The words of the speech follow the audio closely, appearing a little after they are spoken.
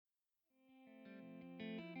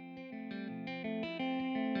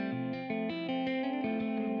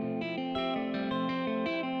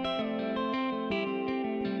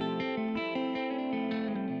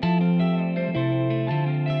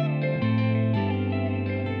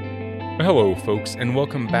Hello, folks, and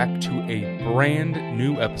welcome back to a brand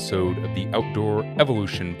new episode of the Outdoor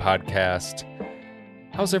Evolution Podcast.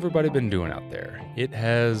 How's everybody been doing out there? It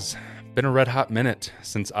has been a red hot minute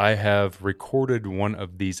since I have recorded one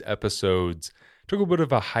of these episodes. Took a bit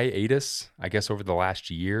of a hiatus, I guess, over the last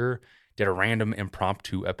year. Did a random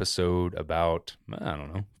impromptu episode about,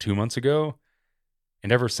 2 months ago.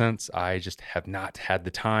 And ever since, I just have not had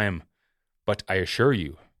the time. But I assure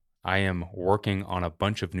you, I am working on a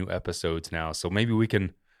bunch of new episodes now. So maybe we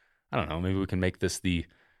can, maybe we can make this the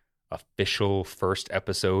official first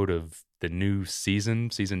episode of the new season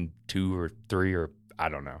 2 or 3, or I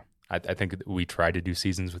don't know. I think we tried to do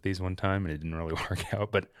seasons with these one time and it didn't really work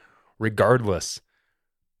out. But regardless,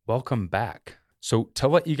 welcome back. So to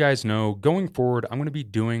let you guys know, going forward, I'm going to be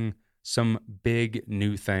doing some big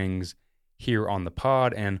new things here on the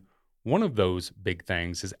pod. And one of those big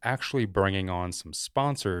things is actually bringing on some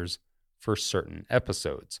sponsors for certain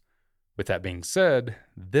episodes. With that being said,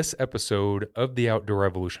 this episode of the Outdoor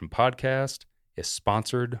Evolution Podcast is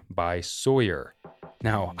sponsored by Sawyer.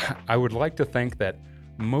 Now, I would like to think that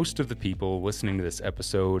most of the people listening to this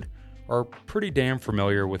episode are pretty damn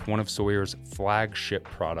familiar with one of Sawyer's flagship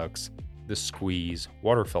products, the Squeeze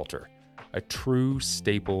Water Filter, a true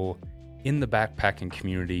staple in the backpacking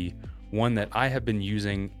community, one that I have been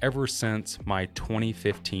using ever since my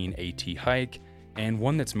 2015 AT hike, and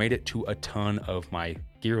one that's made it to a ton of my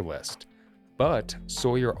gear list. But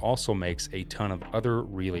Sawyer also makes a ton of other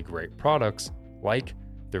really great products, like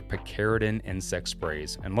their picaridin insect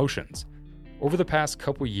sprays and lotions. Over the past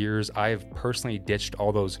couple years, I have personally ditched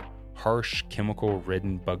all those harsh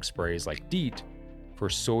chemical-ridden bug sprays like DEET for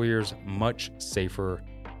Sawyer's much safer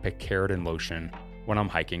picaridin lotion when I'm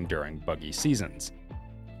hiking during buggy seasons.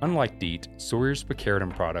 Unlike DEET, Sawyer's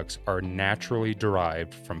picaridin products are naturally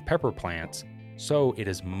derived from pepper plants, so it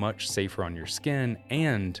is much safer on your skin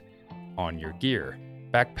and on your gear.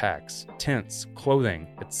 Backpacks, tents, clothing,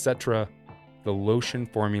 etc. The lotion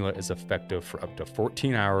formula is effective for up to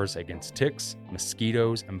 14 hours against ticks,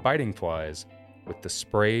 mosquitoes, and biting flies, with the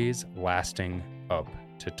sprays lasting up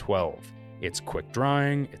to 12. It's quick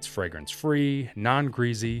drying, it's fragrance-free,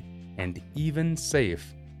 non-greasy, and even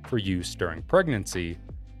safe for use during pregnancy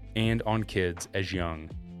and on kids as young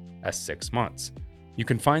as 6 months. You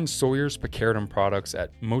can find Sawyer's picaridin products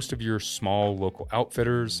at most of your small local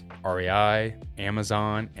outfitters, REI,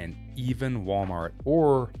 Amazon, and even Walmart,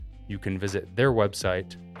 or you can visit their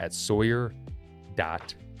website at sawyer.com.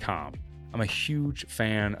 I'm a huge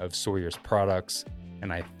fan of Sawyer's products,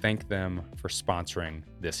 and I thank them for sponsoring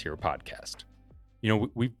this here podcast. You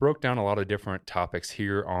know, we've broke down a lot of different topics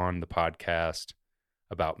here on the podcast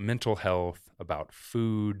about mental health, about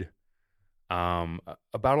food,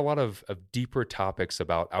 about a lot of deeper topics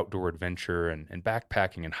about outdoor adventure and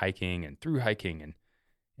backpacking and hiking and through hiking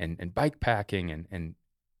and bike packing and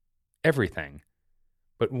everything.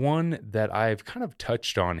 But one that I've kind of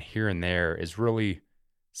touched on here and there is really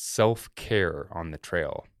self-care on the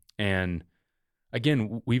trail. And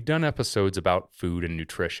again, we've done episodes about food and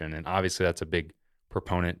nutrition, and obviously that's a big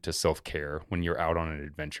proponent to self-care when you're out on an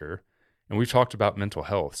adventure. And we've talked about mental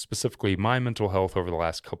health, specifically my mental health over the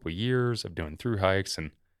last couple of years of doing through hikes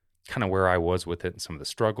and kind of where I was with it and some of the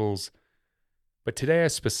struggles. But today I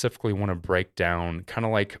specifically want to break down kind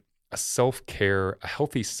of like a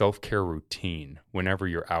healthy self-care routine whenever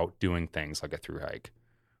you're out doing things like a through hike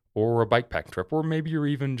or a bike pack trip, or maybe you're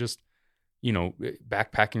even just,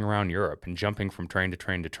 backpacking around Europe and jumping from train to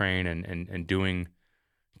train to train and doing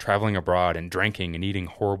traveling abroad and drinking and eating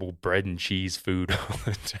horrible bread and cheese food all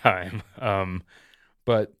the time.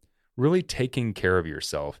 But really taking care of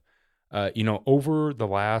yourself, over the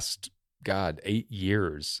last, 8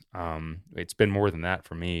 years, it's been more than that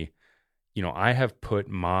for me. I have put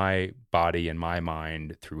my body and my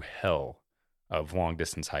mind through hell of long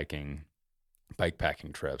distance hiking,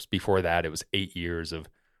 bikepacking trips. Before that, it was 8 years of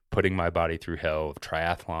putting my body through hell of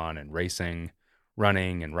triathlon and racing,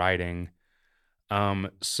 running and riding.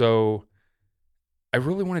 So I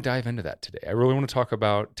really want to dive into that today. I really want to talk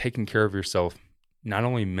about taking care of yourself, not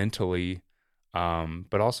only mentally,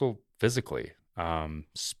 but also physically,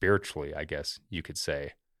 spiritually, I guess you could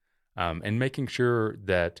say, and making sure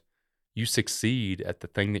that you succeed at the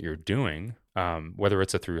thing that you're doing, whether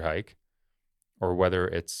it's a through hike or whether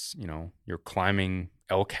it's, you're climbing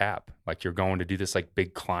El Cap, like you're going to do this like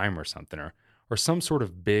big climb or something, or some sort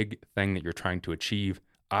of big thing that you're trying to achieve.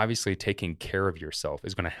 Obviously, taking care of yourself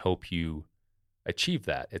is going to help you achieve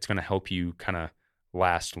that. It's going to help you kind of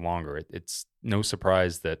last longer. It's no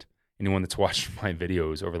surprise that anyone that's watched my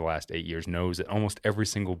videos over the last 8 years knows that almost every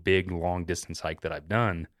single big long distance hike that I've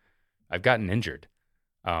done, I've gotten injured.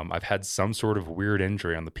 I've had some sort of weird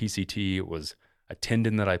injury on the PCT. It was a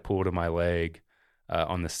tendon that I pulled in my leg.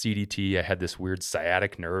 On the CDT, I had this weird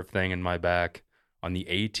sciatic nerve thing in my back. On the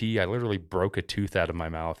AT, I literally broke a tooth out of my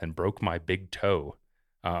mouth and broke my big toe.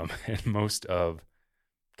 And most of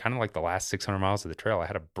kind of like the last 600 miles of the trail, I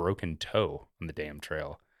had a broken toe on the damn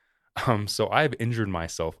trail. So I've injured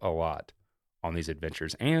myself a lot on these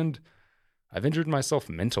adventures, and I've injured myself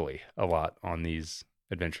mentally a lot on these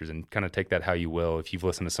adventures, and kind of take that how you will. If you've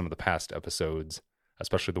listened to some of the past episodes,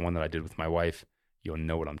 especially the one that I did with my wife, you'll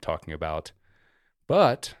know what I'm talking about.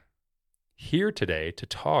 But here today to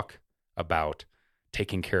talk about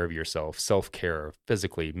taking care of yourself, self-care,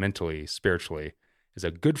 physically, mentally, spiritually, is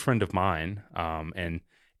a good friend of mine.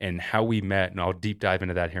 And how we met, and I'll deep dive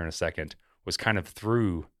into that here in a second, was kind of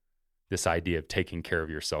through this idea of taking care of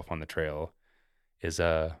yourself on the trail, is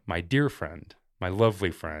my dear friend, my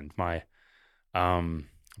lovely friend, I'm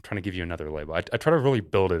trying to give you another label. I try to really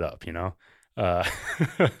build it up,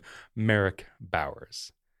 Merrick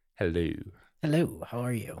Bowers. Hello. Hello, how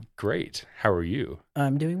are you? Great. How are you?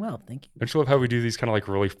 I'm doing well, thank you. Don't you love how we do these kind of like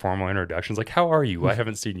really formal introductions? Like, how are you? I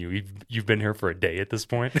haven't seen you. You've been here for a day at this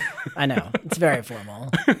point. I know. It's very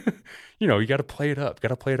formal. You got to play it up. Got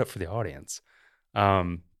to play it up for the audience.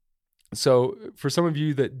 So for some of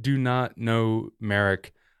you that do not know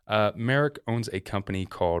Merrick, Merrick owns a company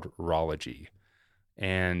called Rology.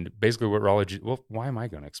 And basically what Rology, well, why am I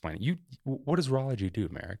going to explain it? What does Rology do,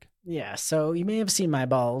 Merrick? Yeah, so you may have seen my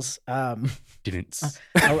balls. Didn't.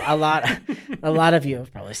 A lot of you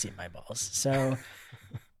have probably seen my balls. So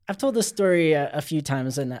I've told this story a few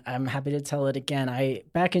times, and I'm happy to tell it again.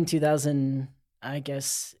 Back in 2000, I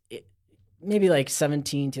guess, maybe like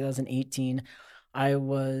 2018, I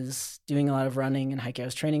was doing a lot of running and hiking. I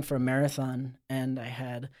was training for a marathon, and I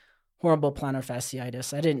had horrible plantar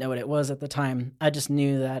fasciitis. I didn't know what it was at the time. I just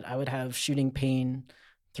knew that I would have shooting pain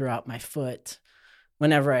throughout my foot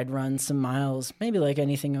whenever I'd run some miles, maybe like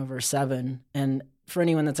anything over 7. And for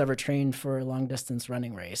anyone that's ever trained for a long distance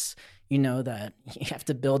running race, you know that you have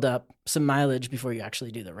to build up some mileage before you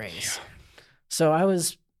actually do the race. Yeah. So I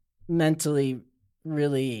was mentally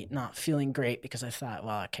really not feeling great because I thought,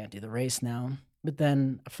 well, I can't do the race now. But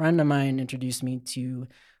then a friend of mine introduced me to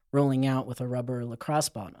rolling out with a rubber lacrosse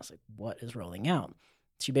ball. And I was like, what is rolling out?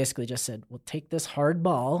 She basically just said, well, take this hard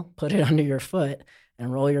ball, put it under your foot,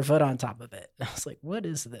 and roll your foot on top of it. And I was like, what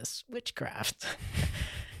is this? Witchcraft.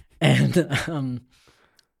 And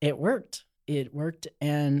it worked. It worked.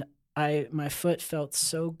 And my foot felt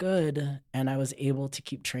so good, and I was able to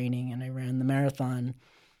keep training, and I ran the marathon.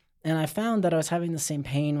 And I found that I was having the same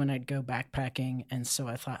pain when I'd go backpacking. And so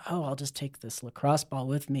I thought, oh, I'll just take this lacrosse ball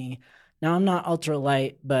with me. Now, I'm not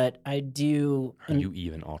ultralight, but I do. Are you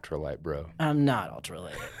even ultralight, bro? I'm not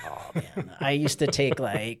ultralight at all, man. I used to take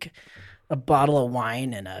like a bottle of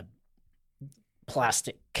wine in a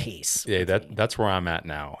plastic case. Yeah, that's where I'm at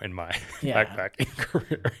now in my backpacking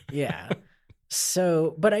career. Yeah.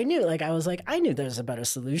 So, but I knew, I knew there's a better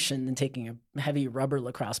solution than taking a heavy rubber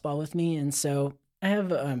lacrosse ball with me. And so I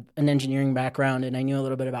have an engineering background, and I knew a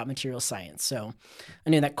little bit about material science. So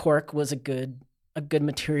I knew that cork was a good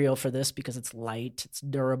material for this because it's light, it's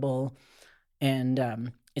durable,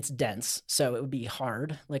 and it's dense. So it would be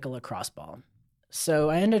hard, like a lacrosse ball.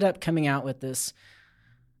 So I ended up coming out with this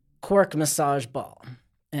cork massage ball.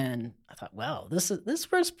 And I thought, well,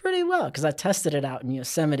 this works pretty well, because I tested it out in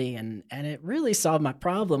Yosemite, and it really solved my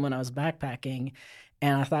problem when I was backpacking.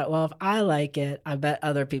 And I thought, well, if I like it, I bet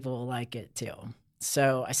other people will like it too.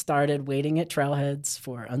 So I started waiting at trailheads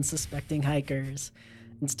for unsuspecting hikers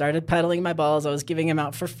and started pedaling my balls. I was giving them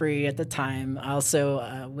out for free at the time. I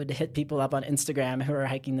also would hit people up on Instagram who were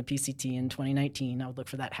hiking the PCT in 2019. I would look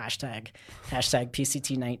for that hashtag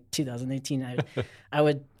PCT 2018. I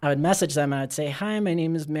would message them, and I would say, hi, my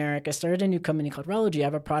name is Merrick. I started a new company called Rology. I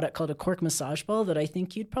have a product called a cork massage ball that I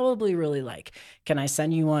think you'd probably really like. Can I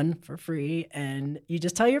send you one for free? And you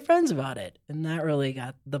just tell your friends about it. And that really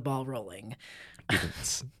got the ball rolling.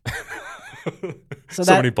 So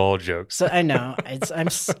many ball jokes. So I know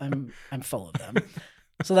I'm full of them.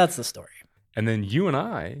 So that's the story. And then you and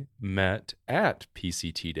I met at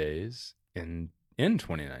PCT Days in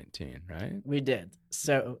 2019, right? We did.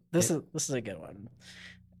 So this is a good one.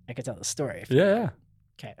 I could tell the story. Yeah.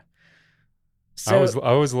 Okay. So I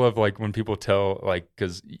always love like when people tell, like,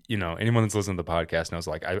 because anyone that's listening to the podcast knows,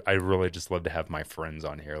 like, I really just love to have my friends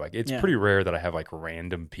on here. Like, it's pretty rare that I have like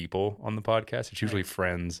random people on the podcast. It's usually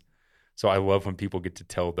friends. So I love when people get to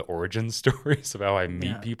tell the origin stories of how I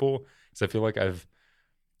meet people, because I feel like I've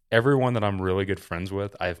everyone that I'm really good friends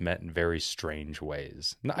with, I've met in very strange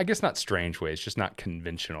ways. I guess not strange ways, just not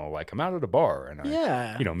conventional. Like I'm out at a bar and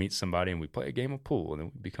I meet somebody and we play a game of pool and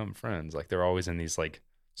then we become friends. Like they're always in these like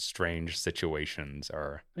strange situations.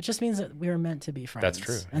 Or it just means that we were meant to be friends. That's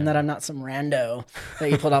true. And that I'm not some rando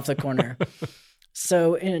that you pulled off the corner.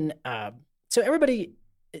 So everybody,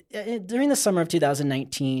 during the summer of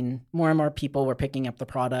 2019, more and more people were picking up the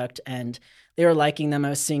product and they were liking them. I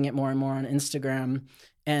was seeing it more and more on Instagram,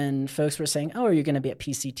 and folks were saying, "Oh, are you going to be at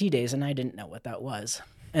PCT Days?" And I didn't know what that was.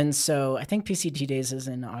 And so I think PCT Days is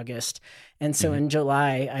in August. And so in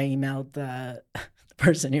July, I emailed the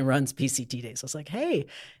person who runs PCT Days. I was like, "Hey,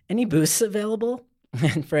 any booths available?"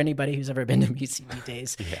 And for anybody who's ever been to PCT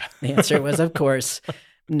Days, the answer was, of course,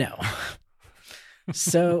 no.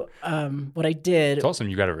 So what I did... It's awesome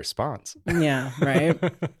you got a response. Yeah, right?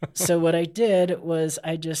 So what I did was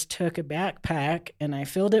I just took a backpack and I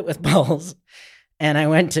filled it with balls and I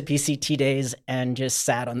went to PCT Days and just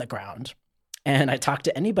sat on the ground. And I talked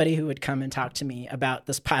to anybody who would come and talk to me about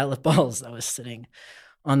this pile of balls that was sitting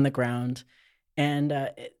on the ground. And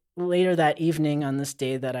later that evening on this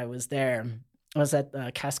day that I was there, I was at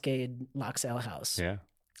the Cascade Locks Ale House. Yeah.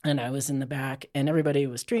 And I was in the back and everybody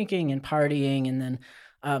was drinking and partying. And then,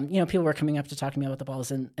 people were coming up to talk to me about the balls.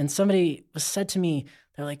 And somebody said to me,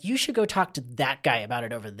 they're like, "You should go talk to that guy about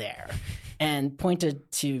it over there," and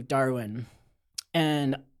pointed to Darwin.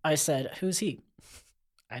 And I said, "Who's he?"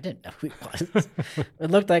 I didn't know who he was. It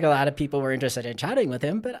looked like a lot of people were interested in chatting with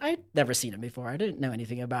him, but I'd never seen him before. I didn't know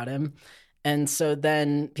anything about him. And so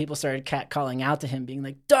then people started catcalling out to him, being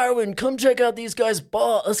like, "Darwin, come check out this guy's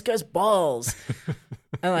balls."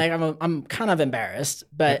 And like, I'm kind of embarrassed,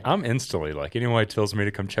 but I'm instantly like, anyone who tells me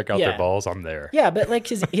to come check out their balls, I'm there. Yeah, but like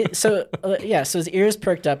so his ears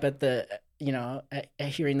perked up at the, at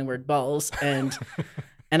hearing the word balls, and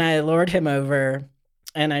I lured him over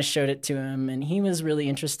and I showed it to him, and he was really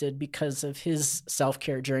interested because of his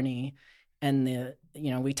self-care journey, and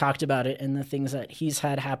we talked about it and the things that he's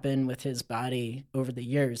had happen with his body over the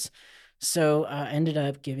years. So I ended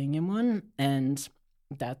up giving him one, and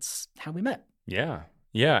that's how we met. Yeah.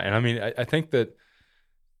 Yeah. And I mean, I think that,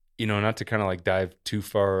 not to kind of like dive too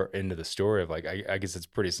far into the story of like, I guess it's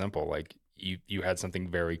pretty simple. Like you had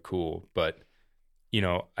something very cool, but,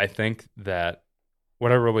 I think that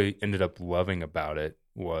what I really ended up loving about it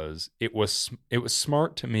was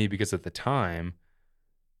smart to me because at the time,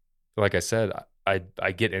 like I said,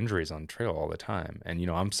 I get injuries on trail all the time. And,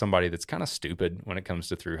 I'm somebody that's kind of stupid when it comes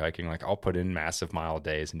to thru hiking. Like I'll put in massive mile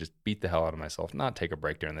days and just beat the hell out of myself, not take a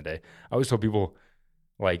break during the day. I always tell people,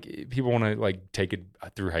 like, people want to like take it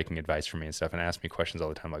through hiking advice from me and stuff and ask me questions all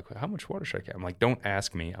the time. Like, how much water should I get? I'm like, don't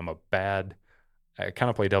ask me. I kind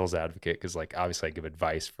of play devil's advocate because like, obviously I give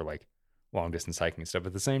advice for like long distance hiking and stuff. But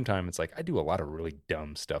at the same time, it's like, I do a lot of really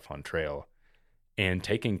dumb stuff on trail, and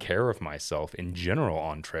taking care of myself in general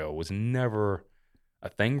on trail was never a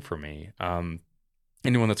thing for me.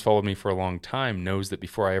 Anyone that's followed me for a long time knows that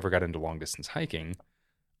before I ever got into long distance hiking,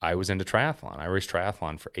 I was into triathlon. I raced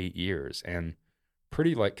triathlon for 8 years and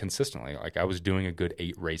pretty like consistently. Like I was doing a good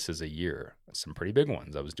 8 races a year, some pretty big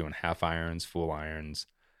ones. I was doing half irons, full irons.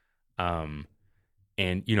 And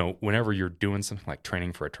whenever you're doing something like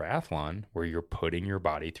training for a triathlon where you're putting your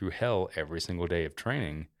body through hell every single day of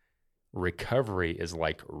training, recovery is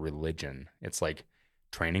like religion. It's like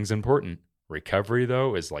training's important. Recovery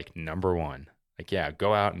though is like number one. Like, yeah,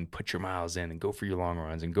 go out and put your miles in and go for your long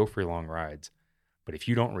runs and go for your long rides. But if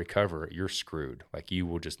you don't recover, you're screwed. Like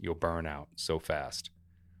you'll burn out so fast.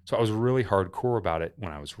 So I was really hardcore about it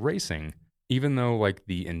when I was racing, even though like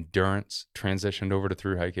the endurance transitioned over to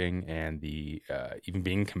thru hiking and the even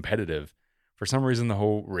being competitive. For some reason, the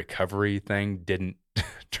whole recovery thing didn't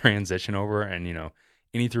transition over. And,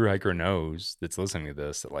 any thru hiker knows that's listening to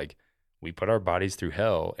this that like we put our bodies through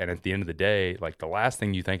hell. And at the end of the day, like the last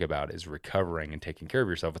thing you think about is recovering and taking care of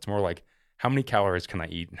yourself. It's more like, how many calories can I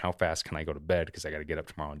eat and how fast can I go to bed because I got to get up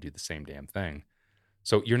tomorrow and do the same damn thing.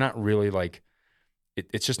 So you're not really like,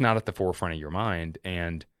 it's just not at the forefront of your mind.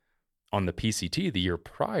 And on the PCT the year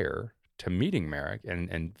prior to meeting Merrick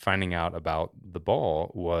and finding out about the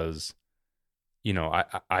ball was,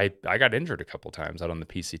 I got injured a couple times out on the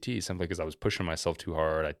PCT simply because I was pushing myself too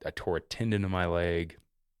hard. I tore a tendon in my leg.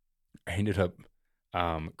 I ended up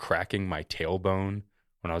cracking my tailbone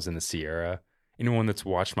when I was in the Sierra. Anyone that's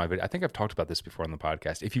watched my video, I think I've talked about this before on the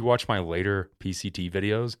podcast. If you watch my later PCT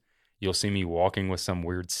videos, you'll see me walking with some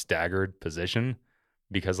weird staggered position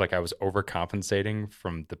because like I was overcompensating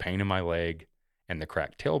from the pain in my leg and the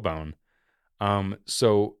cracked tailbone.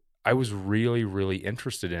 So I was really, really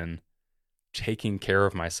interested in taking care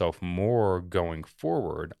of myself more going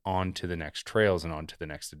forward onto the next trails and onto the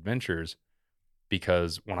next adventures.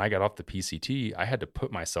 Because when I got off the PCT, I had to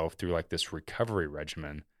put myself through like this recovery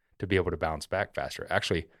regimen to be able to bounce back faster.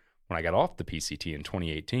 Actually, when I got off the PCT in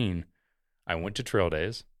 2018, I went to trail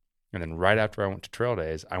days. And then right after I went to trail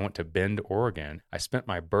days, I went to Bend, Oregon. I spent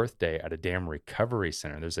my birthday at a damn recovery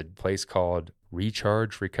center. There's a place called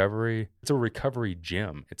Recharge Recovery. It's a recovery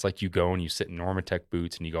gym. It's like you go and you sit in Normatec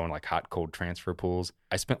boots and you go in like hot, cold transfer pools.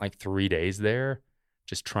 I spent like 3 days there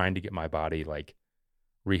just trying to get my body like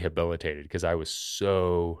rehabilitated because I was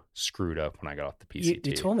so screwed up when I got off the PCT.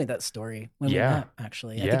 You told me that story when we met,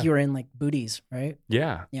 actually. I think you were in like booties, right?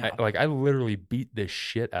 Yeah. I literally beat the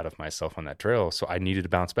shit out of myself on that trail. So I needed to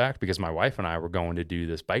bounce back because my wife and I were going to do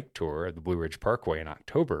this bike tour at the Blue Ridge Parkway in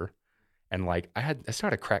October. And like I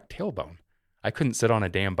started a cracked tailbone. I couldn't sit on a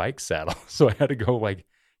damn bike saddle. So I had to go like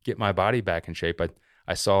get my body back in shape.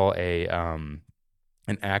 I saw an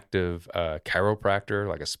active chiropractor,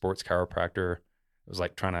 like a sports chiropractor. It was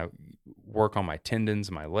like trying to work on my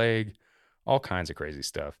tendons, my leg, all kinds of crazy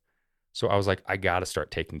stuff. So I was like, I got to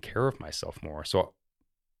start taking care of myself more. So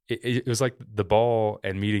it was like the ball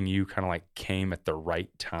and meeting you kind of like came at the right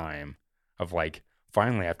time of like,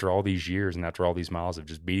 finally, after all these years and after all these miles of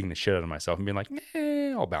just beating the shit out of myself and being like,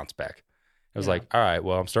 I'll bounce back. It was like, all right,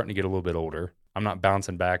 well, I'm starting to get a little bit older. I'm not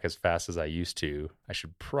bouncing back as fast as I used to. I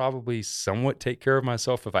should probably somewhat take care of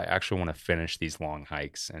myself if I actually want to finish these long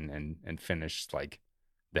hikes and finish like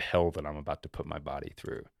the hell that I'm about to put my body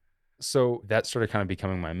through. So that started kind of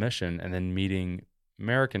becoming my mission. And then meeting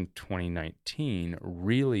Merrick in 2019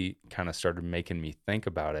 really kind of started making me think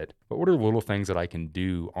about it. But what are little things that I can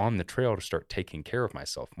do on the trail to start taking care of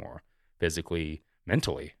myself more physically,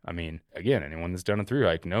 mentally? I mean, again, anyone that's done a thru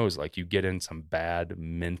hike knows like you get in some bad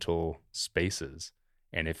mental spaces.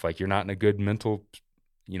 And if like you're not in a good mental,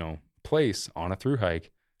 place on a thru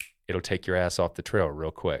hike, it'll take your ass off the trail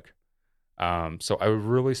real quick. So I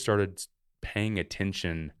really started paying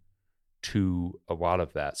attention to a lot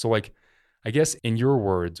of that. So like, I guess in your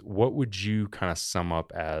words, what would you kind of sum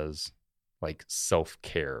up as like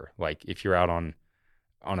self-care? Like if you're out on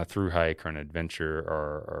a thru hike or an adventure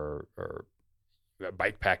or a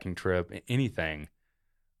bike packing trip, anything,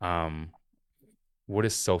 what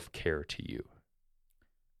is self-care to you?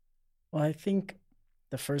 Well, I think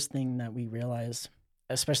the first thing that we realize,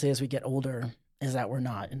 especially as we get older, is that we're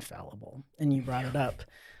not infallible. And you brought it up.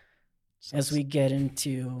 As we get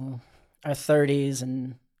into our 30s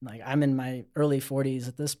and like I'm in my early 40s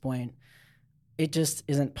at this point, it just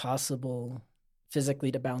isn't possible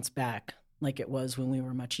physically to bounce back like it was when we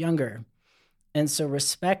were much younger. And so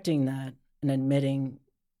respecting that and admitting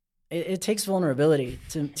it takes vulnerability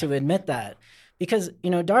to admit that, because,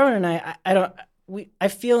 Darwin and I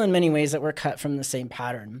feel in many ways that we're cut from the same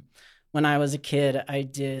pattern. When I was a kid, I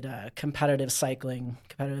did competitive cycling,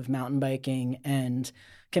 competitive mountain biking, and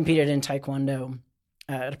competed in Taekwondo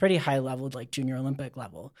at a pretty high level, like junior Olympic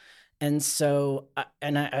level. And so,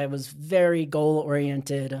 I was very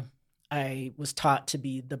goal-oriented. I was taught to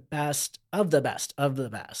be the best of the best of the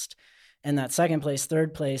best. And that second place,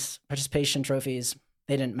 third place, participation trophies,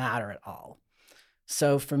 they didn't matter at all.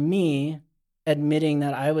 So for me, admitting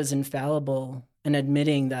that I was infallible and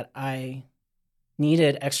admitting that I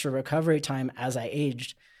needed extra recovery time as I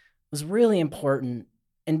aged was really important.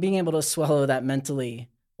 And being able to swallow that mentally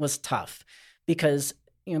was tough because,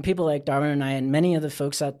 people like Darwin and I and many of the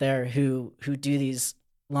folks out there who do these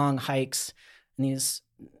long hikes and these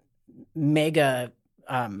mega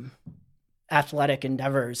athletic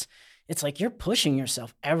endeavors, it's like you're pushing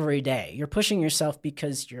yourself every day. You're pushing yourself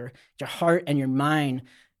because your heart and your mind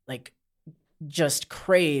like just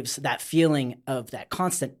craves that feeling of that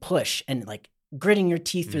constant push and like gritting your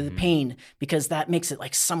teeth through the pain, because that makes it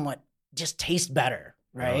like somewhat just taste better,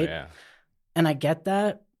 right? Oh, yeah. And I get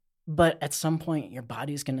that, but at some point your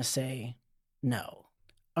body's going to say no.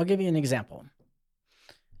 I'll give you an example.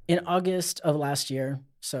 In August of last year,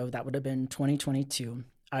 so that would have been 2022,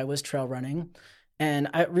 I was trail running. And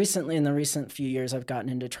in the recent few years, I've gotten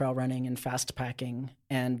into trail running and fast packing,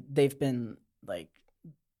 and they've been like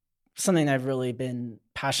something that I've really been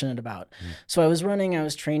passionate about. So I was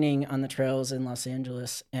training on the trails in Los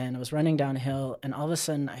Angeles, and I was running downhill, and all of a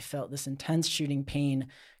sudden I felt this intense shooting pain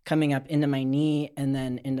coming up into my knee and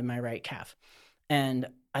then into my right calf. And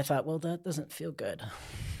I thought, well, that doesn't feel good.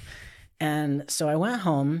 And so I went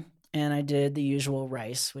home and I did the usual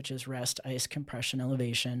RICE, which is rest, ice, compression,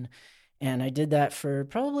 elevation. And I did that for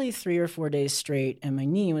probably 3 or 4 days straight. And my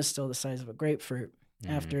knee was still the size of a grapefruit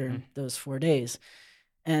after those 4 days.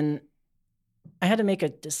 And I had to make a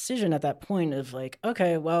decision at that point of like,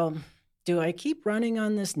 okay, well, do I keep running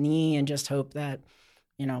on this knee and just hope that,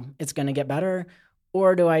 it's going to get better?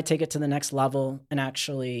 Or do I take it to the next level and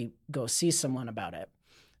actually go see someone about it?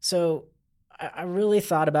 So I really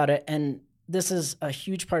thought about it. And this is a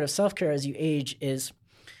huge part of self-care as you age is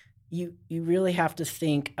you really have to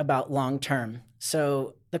think about long-term.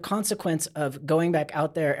 So the consequence of going back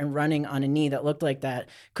out there and running on a knee that looked like that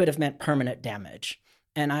could have meant permanent damage.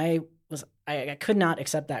 And I could not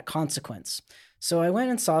accept that consequence. So I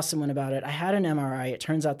went and saw someone about it. I had an MRI. It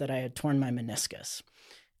turns out that I had torn my meniscus.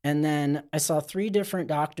 And then I saw 3 different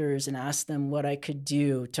doctors and asked them what I could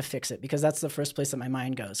do to fix it, because that's the first place that my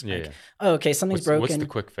mind goes. Oh, okay, something's broken. What's the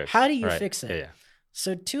quick fix? How do you fix it?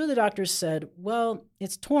 So 2 of the doctors said, well,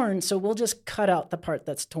 it's torn, so we'll just cut out the part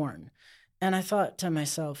that's torn. And I thought to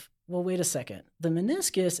myself, well, wait a second. The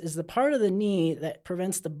meniscus is the part of the knee that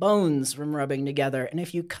prevents the bones from rubbing together. And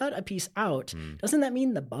if you cut a piece out, doesn't that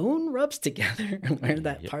mean the bone rubs together where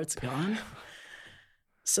that part's gone?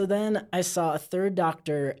 So then I saw a 3rd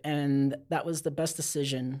doctor, and that was the best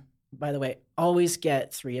decision. By the way, always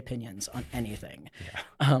get 3 opinions on anything.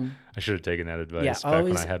 I should have taken that advice back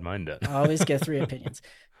when I had mine done. Always get 3 opinions.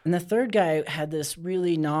 And the 3rd guy had this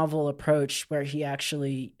really novel approach where he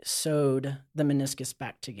actually sewed the meniscus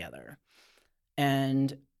back together.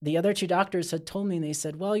 And the other 2 doctors had told me, they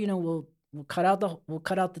said, well, we'll cut out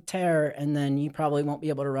the tear, and then you probably won't be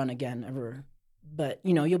able to run again ever. But,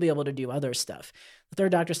 you'll be able to do other stuff. The 3rd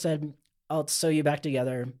doctor said, I'll sew you back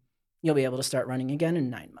together. You'll be able to start running again in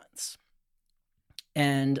 9 months.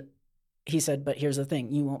 And he said, but here's the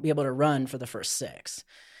thing, you won't be able to run for the first 6.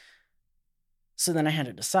 So then I had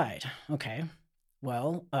to decide, okay,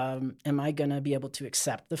 well, am I going to be able to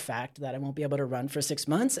accept the fact that I won't be able to run for 6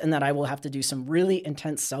 months, and that I will have to do some really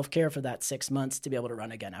intense self-care for that 6 months to be able to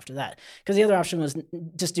run again after that? Because the other option was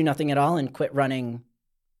just do nothing at all and quit running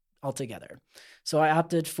altogether. So I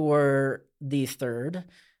opted for the 3rd.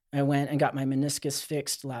 I went and got my meniscus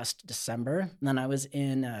fixed last December. And then I was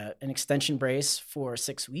in an extension brace for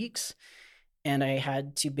 6 weeks, and I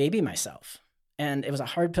had to baby myself. And it was a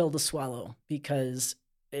hard pill to swallow, because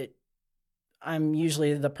I'm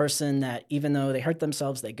usually the person that, even though they hurt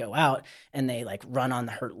themselves, they go out and they run on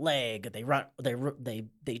the hurt leg.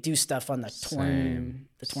 They do stuff on the torn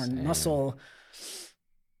muscle.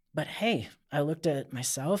 But hey, I looked at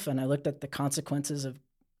myself and I looked at the consequences of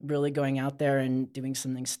really going out there and doing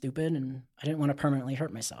something stupid, and I didn't want to permanently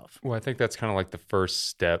hurt myself. Well, I think that's kind of like the first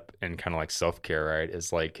step in kind of like self-care, right?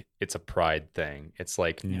 Is it's a pride thing. It's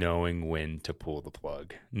knowing when to pull the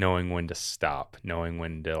plug, knowing when to stop, knowing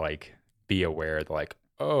when to be aware that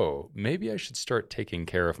oh, maybe I should start taking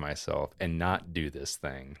care of myself and not do this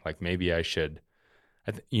thing. Maybe I should,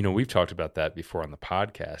 we've talked about that before on the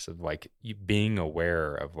podcast of you being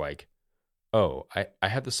aware of oh, I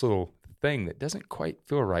have this little thing that doesn't quite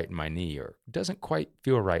feel right in my knee, or doesn't quite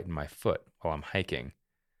feel right in my foot while I'm hiking.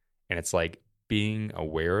 And it's being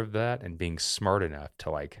aware of that and being smart enough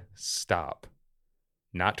to stop,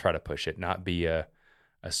 not try to push it, not be a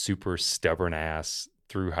super stubborn ass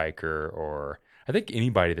through hiker. Or I think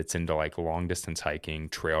anybody that's into long distance hiking,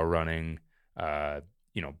 trail running,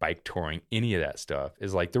 bike touring, any of that stuff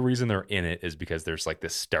is the reason they're in it is because there's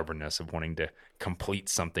this stubbornness of wanting to complete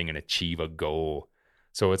something and achieve a goal.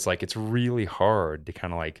 So it's it's really hard to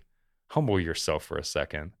kind of humble yourself for a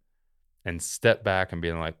second and step back and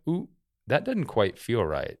being ooh, that doesn't quite feel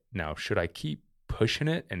right. Now, should I keep pushing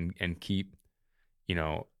it and keep,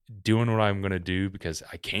 doing what I'm going to do, because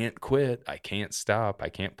I can't quit. I can't stop. I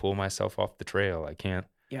can't pull myself off the trail. I can't,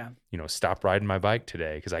 stop riding my bike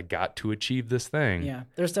today because I got to achieve this thing. Yeah.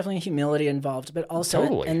 There's definitely humility involved, but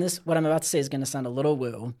also, and this, what I'm about to say is going to sound a little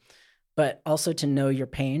woo, but also to know your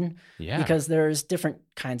pain, because there's different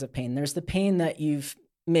kinds of pain. There's the pain that you've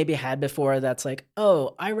maybe had before that's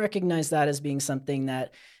oh, I recognize that as being something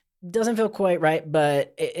that doesn't feel quite right,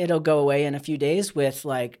 but it'll go away in a few days with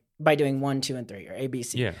by doing 1, 2, and 3 or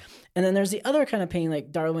ABC. Yeah. And then there's the other kind of pain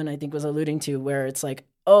Darwin, I think, was alluding to, where it's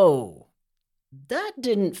oh, that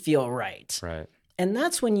didn't feel right. Right. And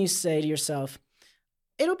that's when you say to yourself,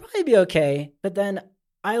 it'll probably be okay. But then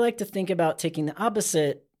I like to think about taking the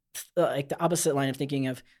opposite, the opposite line of thinking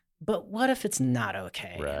of, but what if it's not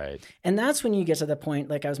okay? Right. And that's when you get to the point,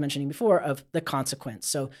 like I was mentioning before, of the consequence.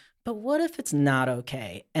 So, but what if it's not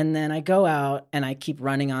okay? And then I go out and I keep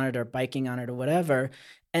running on it or biking on it or whatever.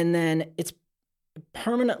 And then it's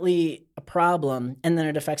permanently a problem. And then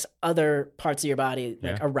it affects other parts of your body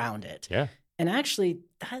around it. Yeah. And actually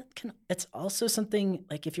it's also something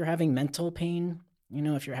if you're having mental pain,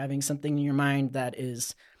 if you're having something in your mind that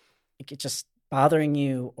is it's just bothering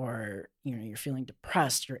you, or, you're feeling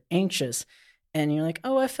depressed, you're anxious, and you're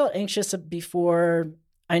oh, I felt anxious before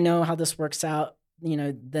I know how this works out,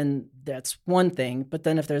 then that's one thing. But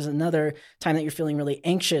then if there's another time that you're feeling really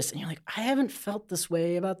anxious and you're like, I haven't felt this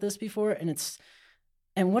way about this before.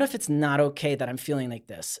 And what if it's not okay that I'm feeling like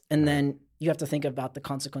this? And then you have to think about the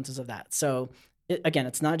consequences of that. So again,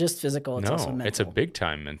 it's not just physical, it's also mental. It's a big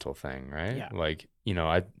time mental thing, right? Yeah. Like,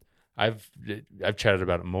 I've chatted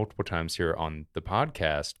about it multiple times here on the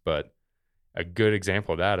podcast, but a good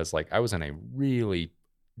example of that is like I was in a really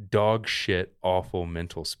dog shit awful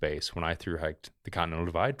mental space when I thru hiked the Continental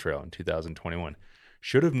Divide Trail in 2021.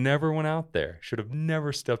 Should have never went out there. Should have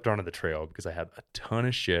never stepped onto the trail because I had a ton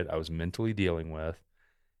of shit I was mentally dealing with.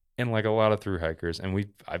 And like a lot of thru hikers, and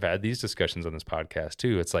I've had these discussions on this podcast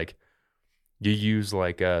too. It's like you use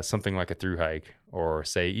like something like a thru hike, or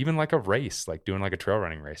say even like a race, like doing like a trail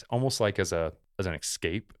running race, almost like as an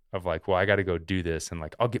escape of like, well, I got to go do this, and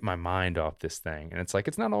like I'll get my mind off this thing. And it's like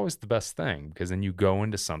it's not always the best thing, because then you go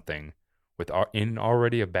into something in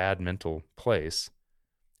already a bad mental place,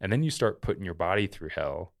 and then you start putting your body through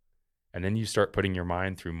hell, and then you start putting your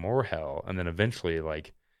mind through more hell, and then eventually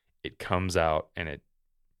like it comes out and it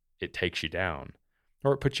takes you down,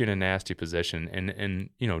 or it puts you in a nasty position. And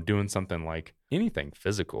doing something like anything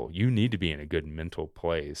physical, you need to be in a good mental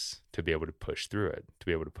place to be able to push through it, to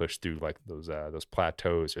be able to push through like those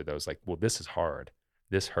plateaus, or those like, well, this is hard,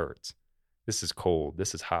 this hurts, this is cold,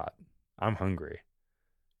 this is hot, I'm hungry.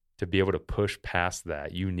 To be able to push past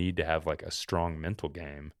that, you need to have like a strong mental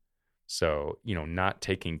game. So, not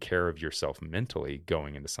taking care of yourself mentally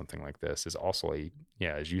going into something like this is also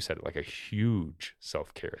as you said, like a huge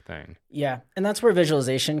self-care thing. Yeah. And that's where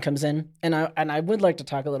visualization comes in. And I would like to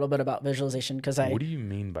talk a little bit about visualization, because What do you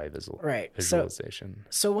mean by visualization?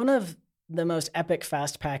 So one of the most epic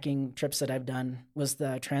fast packing trips that I've done was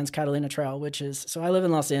the Trans-Catalina Trail, so I live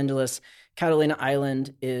in Los Angeles. Catalina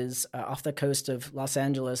Island is off the coast of Los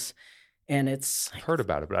Angeles. And I've heard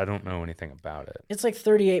about it, but I don't know anything about it. It's like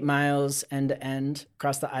 38 miles end to end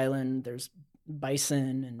across the island. There's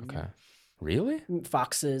bison and really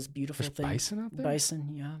foxes, beautiful things. Bison out there?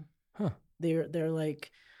 Bison, yeah. Huh. They're like,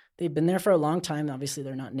 they've been there for a long time. Obviously,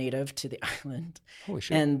 they're not native to the island. Holy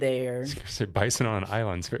shit! And they're bison on an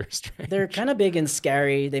island is very strange. They're kind of big and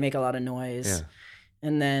scary. They make a lot of noise. Yeah.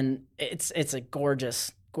 And then it's a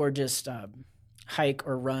gorgeous hike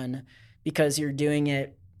or run, because you're doing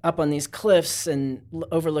it up on these cliffs and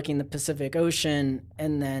overlooking the Pacific Ocean,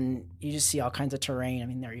 and then you just see all kinds of terrain. I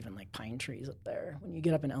mean, there are even like pine trees up there when you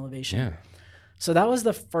get up in elevation. Yeah. So that was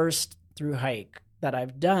the first through hike that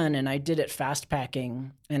I've done, and I did it fast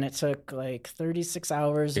packing, and it took like 36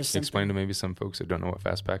 hours or something. Explain to maybe some folks that don't know what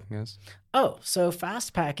fast packing is. Oh, so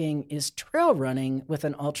fast packing is trail running with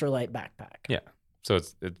an ultralight backpack. Yeah. So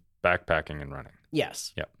it's backpacking and running.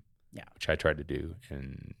 Yes. Yep. Yeah. Which I tried to do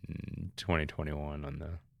in 2021 on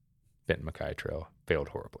the Benton MacKaye Trail. Failed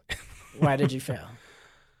horribly. Why did you fail?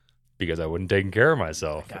 Because I wasn't taking care of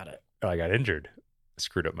myself. Got it. I got injured.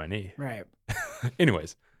 Screwed up my knee. Right.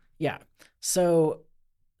 Anyways. Yeah. So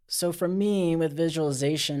for me with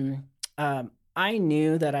visualization, I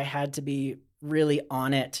knew that I had to be really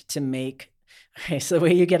on it to make. Okay, so the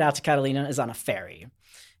way you get out to Catalina is on a ferry,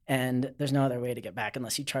 and there's no other way to get back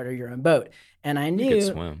unless you charter your own boat. And I knew. You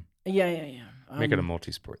could swim. Yeah. Make it a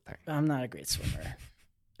multi-sport thing. I'm not a great swimmer.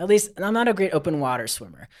 At least I'm not a great open water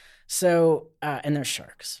swimmer. So, and there's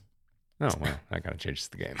sharks. Oh, well, that kind of changes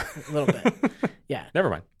the game. A little bit. Yeah. Never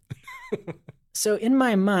mind. So in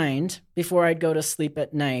my mind, before I'd go to sleep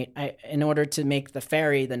at night, in order to make the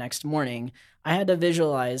ferry the next morning, I had to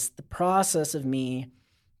visualize the process of me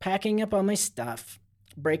packing up all my stuff,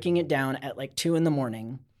 breaking it down at like 2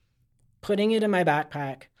 a.m, putting it in my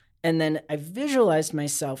backpack, and then I visualized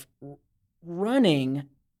myself running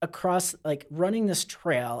this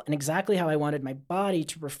trail and exactly how I wanted my body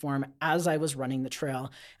to perform as I was running the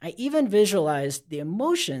trail. I even visualized the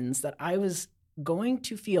emotions that I was going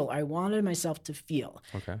to feel. I wanted myself to feel.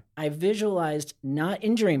 Okay. I visualized not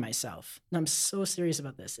injuring myself. And I'm so serious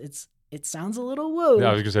about this. It sounds a little woo. No,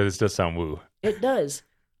 I was gonna say this does sound woo. It does.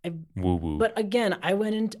 Woo woo. But again, I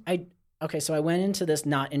went into this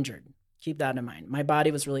not injured. Keep that in mind. My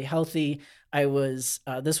body was really healthy.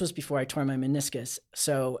 This was before I tore my meniscus.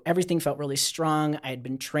 So everything felt really strong. I had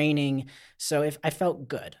been training. So I felt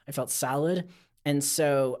good. I felt solid. And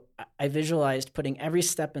so I visualized putting every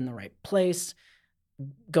step in the right place,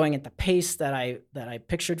 going at the pace that I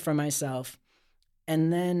pictured for myself.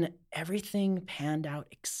 And then everything panned out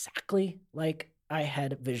exactly like I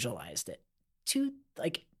had visualized it to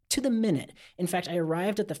the minute. In fact, I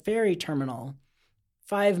arrived at the ferry terminal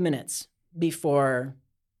 5 minutes before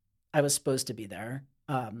I was supposed to be there.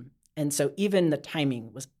 And so even the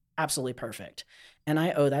timing was absolutely perfect. And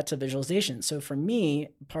I owe that to visualization. So for me,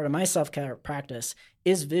 part of my self-care practice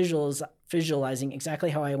is visualizing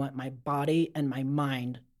exactly how I want my body and my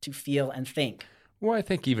mind to feel and think. Well, I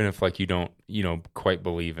think even if like you don't, quite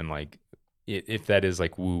believe in like, if that is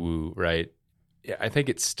like woo woo, right? I think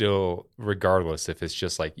it's still, regardless if it's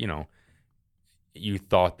just like, you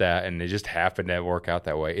thought that and it just happened to work out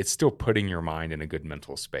that way, it's still putting your mind in a good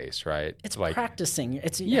mental space, right? It's like practicing.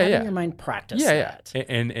 It's having your mind practice that.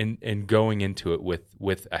 And going into it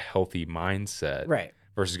with a healthy mindset, right?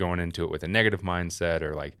 Versus going into it with a negative mindset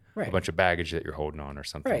or like a bunch of baggage that you're holding on or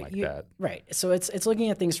something like that. Right. So it's looking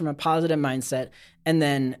at things from a positive mindset, and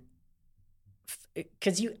then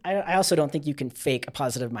because I also don't think you can fake a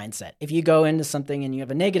positive mindset. If you go into something and you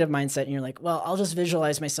have a negative mindset and you're like, well, I'll just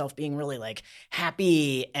visualize myself being really like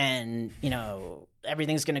happy and,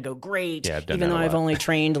 everything's going to go great. Yeah, even though I've only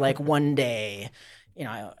trained like one day,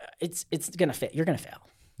 it's going to fit. You're going to fail.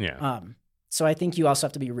 Yeah. So I think you also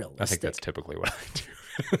have to be realistic. I think that's typically what I do.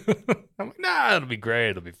 I'm like, nah, it'll be great.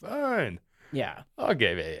 It'll be fine. Yeah.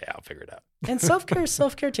 Okay. Yeah, I'll figure it out. And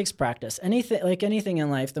self-care takes practice. Anything in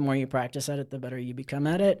life, the more you practice at it, the better you become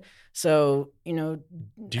at it. So,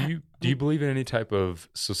 do you believe in any type of,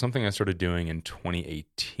 so something I started doing in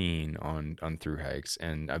 2018 on through hikes,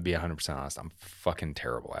 and I'd be 100% honest, I'm fucking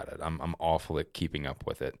terrible at it. I'm awful at keeping up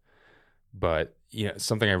with it. But,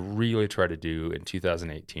 something I really tried to do in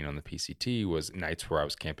 2018 on the PCT was nights where I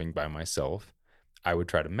was camping by myself, I would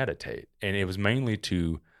try to meditate. And it was mainly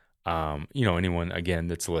to, anyone, again,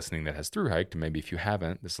 that's listening that has through hiked, and maybe if you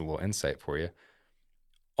haven't, this is a little insight for you.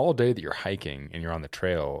 All day that you're hiking and you're on the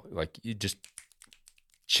trail, like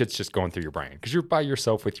shit's just going through your brain because you're by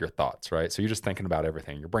yourself with your thoughts, right? So you're just thinking about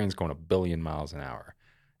everything. Your brain's going 1 billion miles an hour.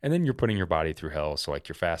 And then you're putting your body through hell. So like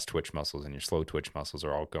your fast twitch muscles and your slow twitch muscles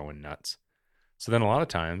are all going nuts. So then a lot of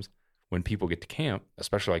times when people get to camp,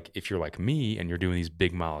 especially like if you're like me and you're doing these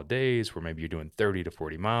big mile days where maybe you're doing 30 to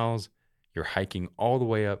 40 miles, you're hiking all the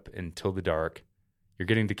way up until the dark. You're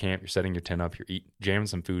getting to camp, you're setting your tent up, you're jamming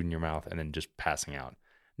some food in your mouth, and then just passing out.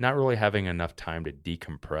 Not really having enough time to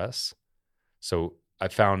decompress. So I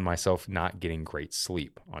found myself not getting great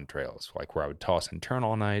sleep on trails, like where I would toss and turn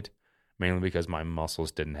all night, mainly because my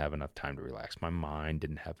muscles didn't have enough time to relax. My mind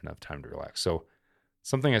didn't have enough time to relax. So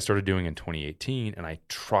something I started doing in 2018, and I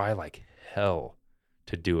try like hell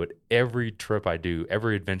to do it every trip I do,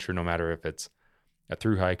 every adventure, no matter if it's a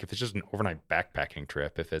through hike, if it's just an overnight backpacking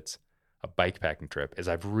trip, if it's a bike packing trip, is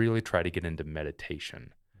I've really tried to get into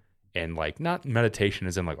meditation. And like, not meditation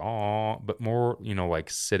as in like, but more, like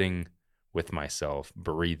sitting with myself,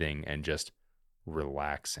 breathing, and just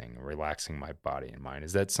relaxing my body and mind.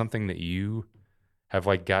 Is that something that you have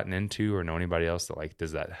like gotten into, or know anybody else that like,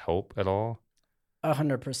 does that help at all?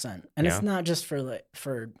 100%. And it's not just for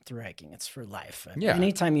through hiking, it's for life. Yeah.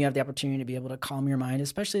 Anytime you have the opportunity to be able to calm your mind,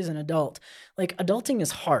 especially as an adult, like adulting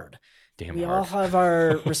is hard. We all have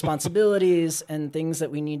our responsibilities and things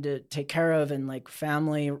that we need to take care of, and like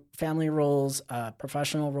family roles,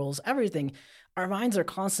 professional roles, everything. Our minds are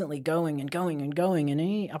constantly going and going and going, and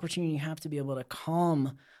any opportunity you have to be able to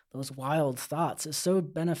calm those wild thoughts is so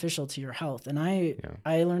beneficial to your health. And I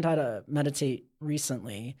learned how to meditate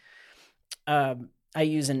recently. I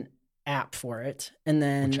use an app for it. And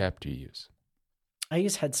then which app do you use? I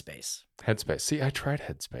use Headspace. Headspace. See, I tried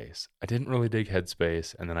Headspace. I didn't really dig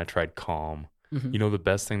Headspace, and then I tried Calm. Mm-hmm. The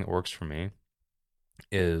best thing that works for me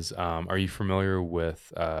is, are you familiar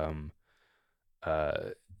with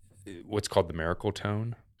what's called the Miracle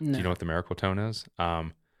Tone? No. Do you know what the Miracle Tone is?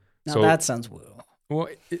 Now that sounds woo. Well,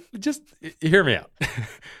 just hear me out.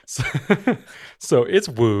 So it's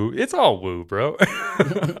woo. It's all woo, bro.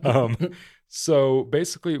 So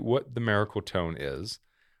basically what the Miracle Tone is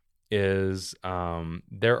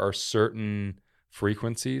there are certain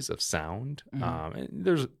frequencies of sound. And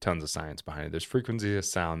there's tons of science behind it. There's frequencies of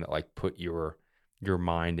sound that like put your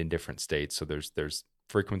mind in different states. So there's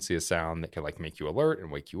frequency of sound that can like make you alert and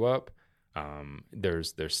wake you up.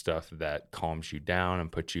 There's stuff that calms you down and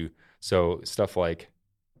puts you, so stuff like,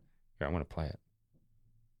 here, I want to play it.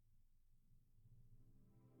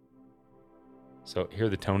 So hear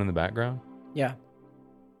the tone in the background? Yeah.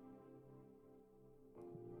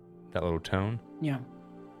 That little tone? Yeah.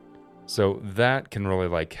 So that can really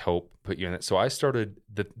like help put you in it. So I started,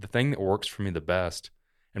 the thing that works for me the best,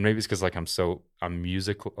 and maybe it's because like I'm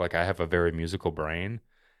musical, like I have a very musical brain.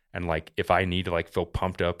 And like, if I need to like feel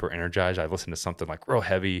pumped up or energized, I listen to something like real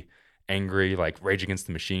heavy, angry, like Rage Against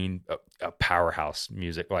the Machine, a powerhouse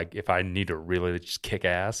music. Like if I need to really just kick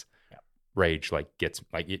ass, Rage like gets,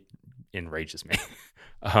 like it enrages me.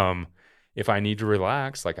 If I need to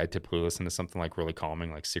relax, like I typically listen to something like really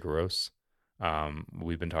calming, like Sigur Rós.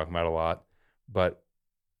 We've been talking about a lot. But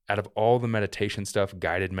out of all the meditation stuff,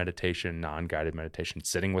 guided meditation, non-guided meditation,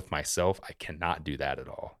 sitting with myself, I cannot do that at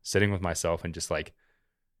all. Sitting with myself and just like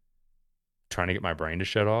trying to get my brain to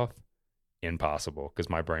shut off, impossible, because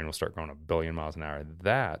my brain will start going a billion miles an hour.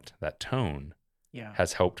 That tone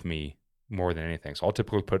has helped me more than anything. So I'll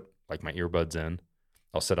typically put like my earbuds in.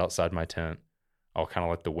 I'll sit outside my tent. I'll kind of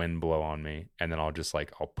let the wind blow on me. And then I'll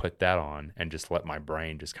put that on and just let my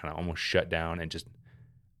brain just kind of almost shut down, and just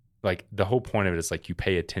like the whole point of it is like you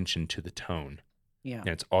pay attention to the tone. Yeah. And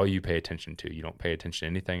it's all you pay attention to. You don't pay attention to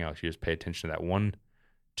anything else. You just pay attention to that one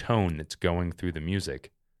tone that's going through the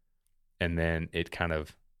music. And then it kind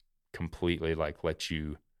of completely like lets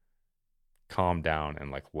you calm down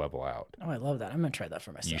and like level out. Oh, I love that. I'm going to try that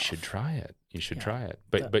for myself. You should try it.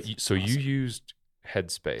 But you used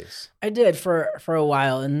Headspace. I did for a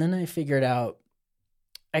while, and then I figured out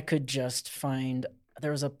I could just find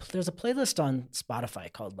there's a playlist on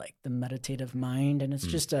Spotify called like The Meditative Mind, and it's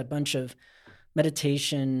just a bunch of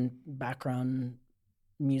meditation background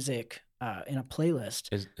music in a playlist.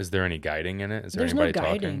 Is there any guiding in it? Is there There's anybody no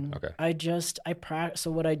guiding. talking? Okay. I practice.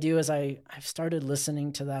 So what I do is I've started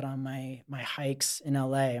listening to that on my hikes in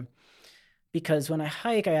LA, because when I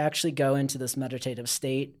hike, I actually go into this meditative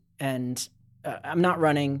state, and I'm not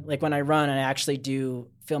running. Like when I run, I actually do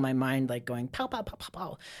feel my mind like going pow, pow, pow, pow,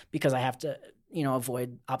 pow, because I have to,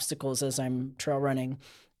 avoid obstacles as I'm trail running.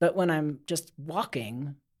 But when I'm just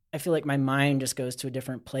walking, I feel like my mind just goes to a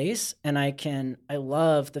different place, and I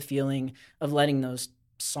love the feeling of letting those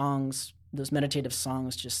meditative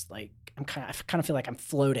songs, just like I kind of feel like I'm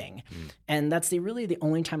floating. And that's really the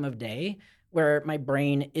only time of day where my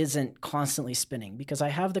brain isn't constantly spinning, because I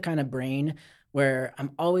have the kind of brain where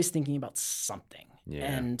I'm always thinking about something. Yeah,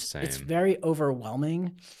 and same. It's very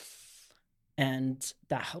overwhelming, and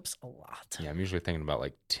that helps a lot. Yeah, I'm usually thinking about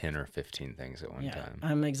like 10 or 15 things at one time.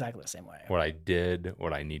 I'm exactly the same way. What I did,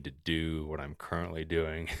 what I need to do, what I'm currently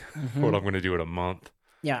doing, what I'm going to do in a month.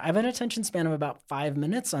 Yeah, I have an attention span of about 5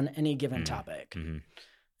 minutes on any given topic. And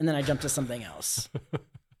then I jump to something else.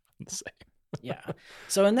 Same. Yeah.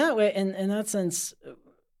 So in that way, in that sense,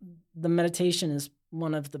 the meditation is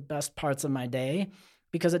one of the best parts of my day,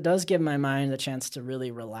 because it does give my mind a chance to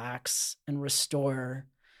really relax and restore.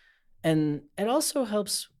 And it also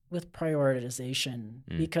helps with prioritization,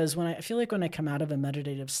 because I feel like when I come out of a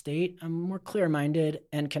meditative state, I'm more clear-minded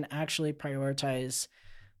and can actually prioritize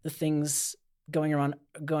the things going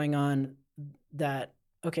on that,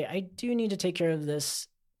 okay, I do need to take care of this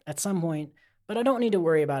at some point, but I don't need to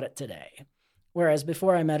worry about it today. Whereas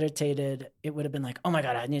before I meditated, it would have been like, oh my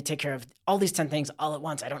God, I need to take care of all these 10 things all at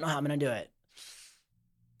once. I don't know how I'm going to do it.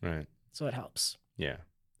 Right. So it helps. Yeah.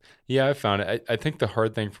 Yeah, I found it. I think the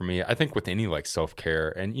hard thing for me, I think with any like self-care,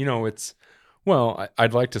 and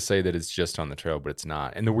I'd like to say that it's just on the trail, but it's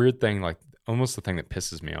not. And the weird thing, like almost the thing that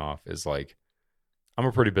pisses me off is like, I'm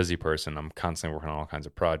a pretty busy person. I'm constantly working on all kinds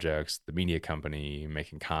of projects, the media company,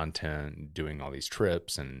 making content, doing all these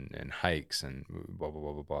trips and hikes and blah, blah,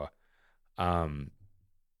 blah, blah, blah.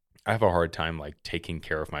 I have a hard time like taking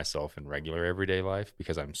care of myself in regular everyday life,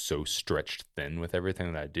 because I'm so stretched thin with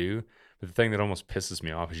everything that I do. But the thing that almost pisses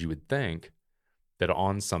me off is you would think that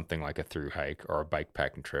on something like a thru hike or a bike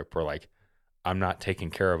packing trip, where like I'm not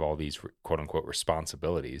taking care of all these quote unquote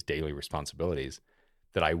responsibilities, daily responsibilities,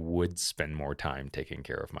 that I would spend more time taking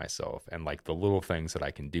care of myself, and like the little things that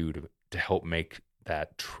I can do to help make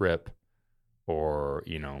that trip or,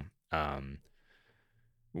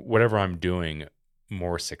 whatever I'm doing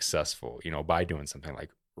more successful, by doing something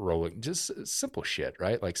like rolling, just simple shit,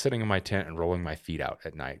 right? Like sitting in my tent and rolling my feet out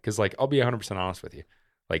at night. Cause like, I'll be 100% honest with you.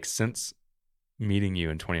 Like since meeting you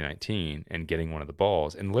in 2019 and getting one of the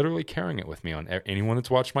balls and literally carrying it with me on anyone that's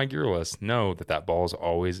watched my gear list know that ball is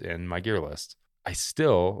always in my gear list. I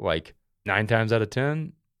still, like 9 times out of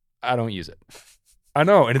 10, I don't use it. I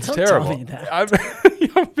know. And it's Don't terrible. tell me that.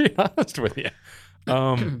 I'm being honest with you.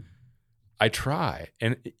 I try,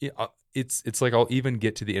 and it's like I'll even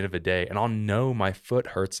get to the end of a day and I'll know my foot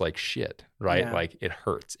hurts like shit, right? Yeah. Like it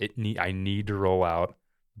hurts. I need to roll out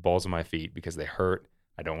the balls of my feet because they hurt.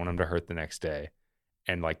 I don't want them to hurt the next day.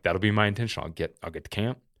 And like, that'll be my intention. I'll get to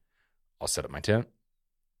camp. I'll set up my tent.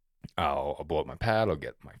 I'll blow up my pad. I'll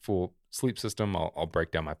get my full sleep system. I'll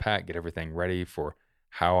break down my pack, get everything ready for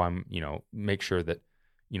how I'm, make sure that,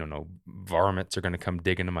 no varmints are going to come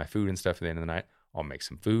dig into my food and stuff at the end of the night. I'll make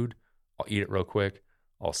some food. I'll eat it real quick.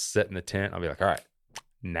 I'll sit in the tent. I'll be like, all right,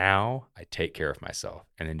 now I take care of myself.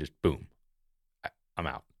 And then just boom, I'm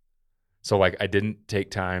out. So like, I didn't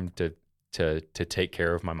take time to take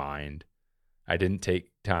care of my mind. I didn't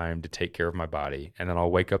take time to take care of my body. And then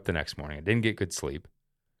I'll wake up the next morning. I didn't get good sleep.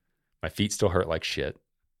 My feet still hurt like shit.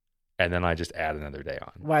 and then I just add another day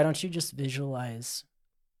on. Why don't you just visualize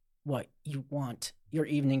what you want your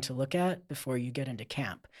evening to look at before you get into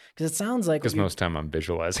camp? Because it sounds like... Because most time I'm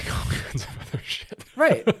visualizing all kinds of other shit.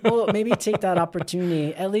 Right. Well, maybe take that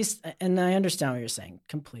opportunity at least. And I understand what you're saying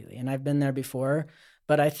completely. And I've been there before.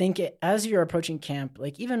 But I think as you're approaching camp,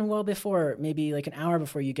 like even well before, maybe like an hour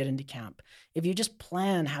before you get into camp, if you just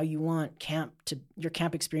plan how you want your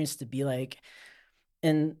camp experience to be like,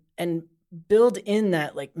 and build in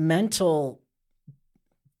that like mental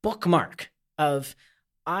bookmark of,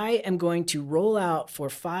 I am going to roll out for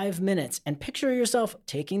 5 minutes, and picture yourself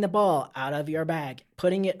taking the ball out of your bag,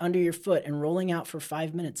 putting it under your foot and rolling out for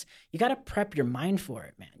 5 minutes. You got to prep your mind for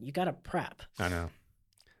it, man. You got to prep. I know.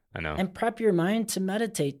 And prep your mind to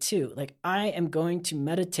meditate too. Like, I am going to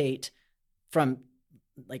meditate for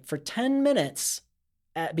 10 minutes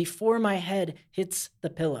before my head hits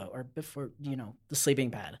the pillow or before, the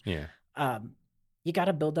sleeping pad. Yeah. You got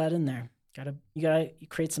to build that in there. You gotta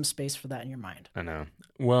create some space for that in your mind. I know.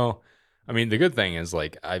 Well, I mean, the good thing is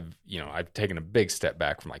like I've taken a big step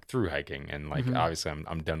back from like through hiking, and like obviously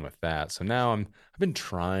I'm done with that. So now I've been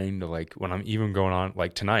trying to, like, when I'm even going on,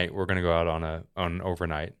 like tonight we're gonna go out on an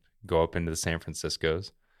overnight, go up into the San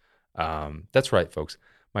Franciscos. That's right, folks.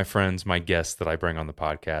 My friends, my guests that I bring on the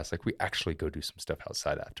podcast, like we actually go do some stuff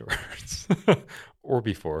outside afterwards or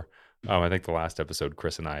before. I think the last episode,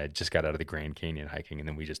 Chris and I had just got out of the Grand Canyon hiking, and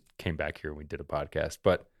then we just came back here and we did a podcast.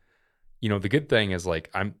 But, the good thing is like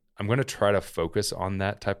I'm going to try to focus on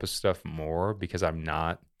that type of stuff more, because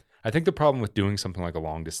I think the problem with doing something like a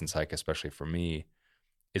long distance hike, especially for me,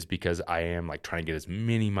 is because I am like trying to get as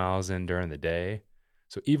many miles in during the day.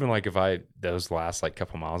 So even like if those last like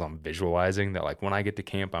couple miles, I'm visualizing that like when I get to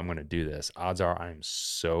camp, I'm going to do this. Odds are I'm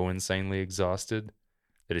so insanely exhausted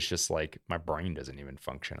that it's just like my brain doesn't even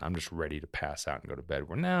function. I'm just ready to pass out and go to bed.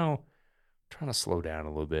 We're now trying to slow down a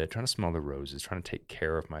little bit, trying to smell the roses, trying to take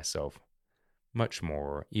care of myself much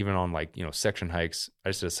more. Even on like, section hikes. I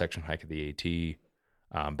just did a section hike of the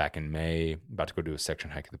AT back in May, about to go do a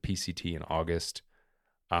section hike of the PCT in August.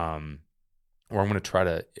 Or I'm going to try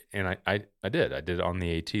to, and I did it on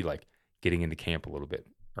the AT, like getting into camp a little bit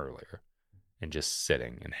earlier and just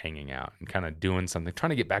sitting and hanging out and kind of doing something,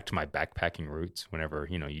 trying to get back to my backpacking roots whenever,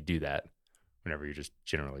 you do that, whenever you're just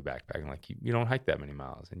generally backpacking. Like you don't hike that many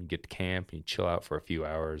miles, and you get to camp and you chill out for a few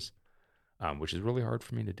hours, which is really hard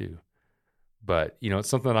for me to do. But, it's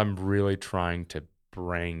something that I'm really trying to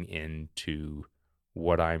bring into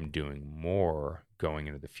what I'm doing more going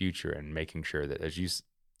into the future, and making sure that as you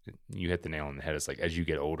hit the nail on the head, it's like as you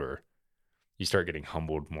get older, you start getting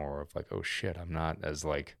humbled more of like, oh shit, I'm not as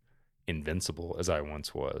like invincible as I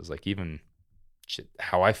once was. Like even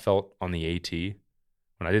how I felt on the AT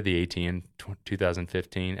when I did the AT in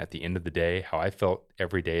 2015, at the end of the day, how I felt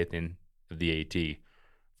every day at the end of the AT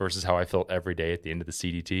versus how I felt every day at the end of the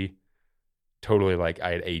CDT, totally like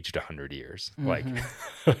I had aged 100 years. Like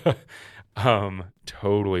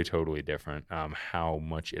totally different, how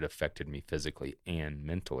much it affected me physically and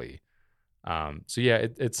mentally. So yeah,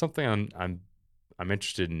 it's something I'm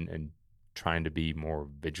interested in trying to be more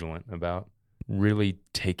vigilant about, really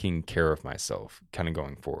taking care of myself kind of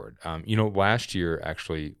going forward. Last year,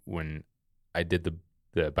 actually, when I did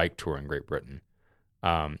the bike tour in Great Britain,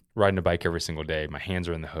 riding a bike every single day, my hands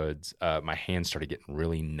are in the hoods. My hands started getting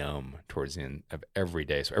really numb towards the end of every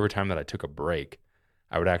day. So every time that I took a break,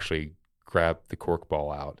 I would actually grab the cork ball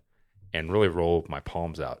out and really roll my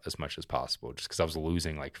palms out as much as possible, just because I was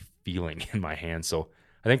losing like feeling in my hands. So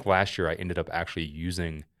I think last year I ended up actually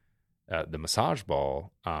using the massage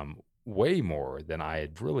ball way more than I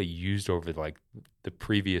had really used over like the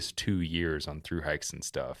previous 2 years on through hikes and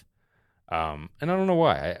stuff. And I don't know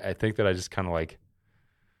why. I think that I just kind of like,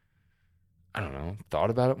 I don't know, thought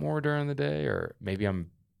about it more during the day, or maybe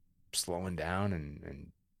I'm slowing down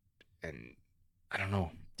and I don't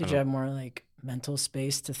know. Did you have more like mental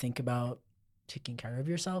space to think about taking care of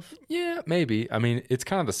yourself? Yeah, maybe. I mean, it's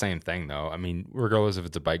kind of the same thing though. I mean, regardless if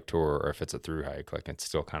it's a bike tour or if it's a through hike, like it's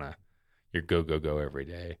still kind of your go every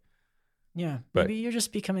day. Yeah. But maybe you're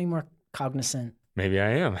just becoming more cognizant. Maybe I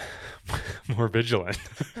am more vigilant.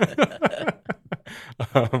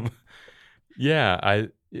 Yeah,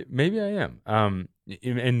 maybe I am.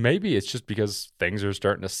 And maybe it's just because things are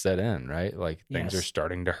starting to set in, right? Like things are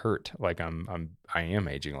starting to hurt. Like I am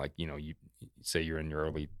aging. Like, you say you're in your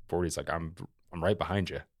early 40s, like I'm right behind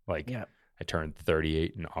you. Like I turned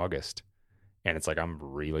 38 in August, and it's like I'm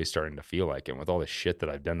really starting to feel like it with all the shit that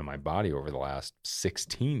I've done to my body over the last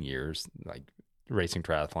 16 years, like racing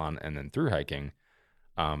triathlon and then through hiking.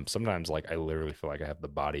 Sometimes like I literally feel like I have the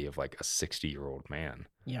body of like a 60-year-old man.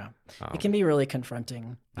 Yeah. It can be really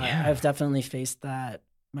confronting. Yeah. I've definitely faced that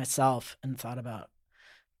myself and thought about,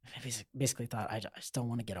 basically thought, I just don't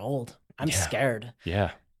want to get old. I'm Yeah. scared.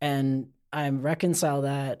 Yeah. And I reconcile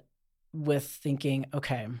that with thinking,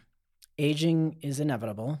 okay, aging is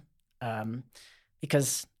inevitable,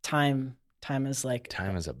 because time is like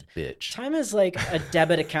Time is a bitch. time is like a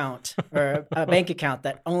debit account or a bank account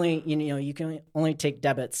that only you can only take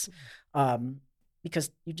debits, because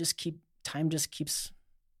time just keeps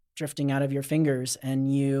drifting out of your fingers,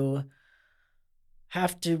 and you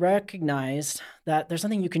have to recognize that there's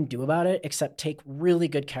nothing you can do about it except take really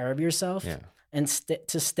good care of yourself, Yeah. and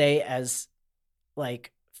to stay as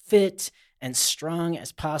like fit and strong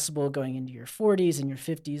as possible going into your 40s and your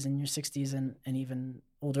 50s and your 60s and even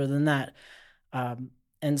older than that.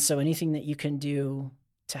 And so anything that you can do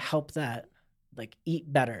to help that, like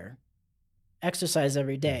eat better, exercise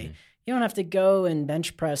every day. Mhm. You don't have to go and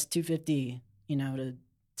bench press 250,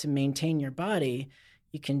 to maintain your body.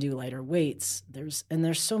 You can do lighter weights. There's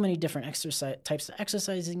so many different types of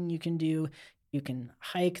exercising you can do. You can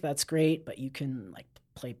hike, that's great, but you can like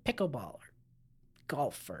play pickleball or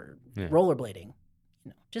golf or rollerblading.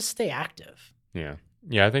 Just stay active. Yeah.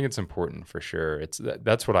 Yeah, I think it's important for sure.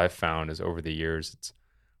 That's what I've found is over the years, it's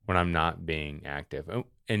when I'm not being active.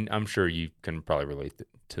 And I'm sure you can probably relate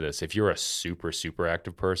to this. If you're a super, super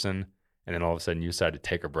active person and then all of a sudden you decide to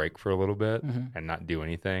take a break for a little bit and not do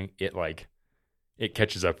anything, it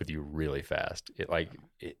catches up with you really fast.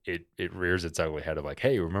 It rears its ugly head of like,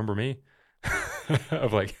 hey, remember me?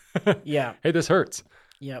 Of like, yeah, hey, this hurts.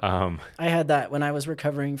 Yeah. I had that when I was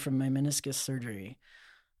recovering from my meniscus surgery.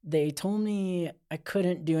 They told me I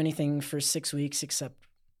couldn't do anything for 6 weeks except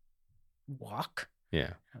walk.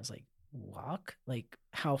 Yeah. I was like, walk? Like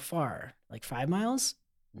how far? Like 5 miles?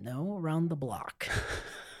 No, around the block.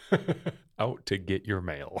 Out to get your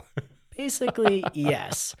mail. Basically,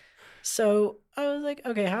 yes. So I was like,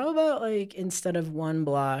 okay, how about like instead of 1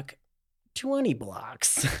 block, 20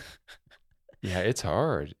 blocks? Yeah, it's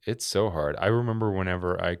hard. It's so hard. I remember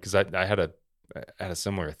whenever because I had a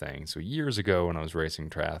similar thing. So years ago when I was racing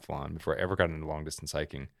triathlon, before I ever got into long distance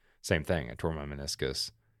hiking, same thing. I tore my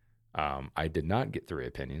meniscus. I did not get 3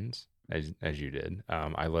 opinions as you did.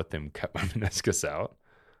 I let them cut my meniscus out.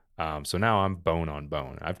 So now I'm bone on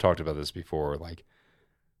bone. I've talked about this before. Like,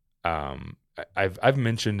 I've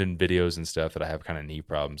mentioned in videos and stuff that I have kind of knee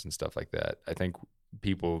problems and stuff like that. I think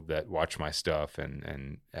people that watch my stuff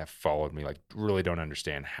and have followed me like really don't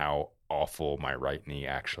understand how awful my right knee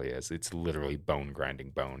actually is. It's literally bone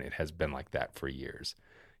grinding bone. It has been like that for years.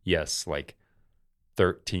 Yes, like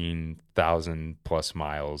 13,000 plus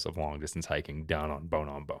miles of long distance hiking done on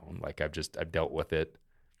bone. Like I've dealt with it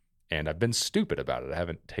and I've been stupid about it. I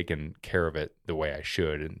haven't taken care of it the way I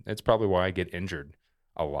should. And it's probably why I get injured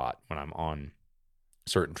a lot when I'm on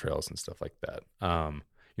certain trails and stuff like that.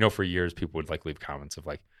 For years people would like leave comments of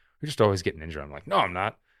like, you're just always getting injured. I'm like, no, I'm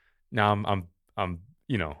not. Now I'm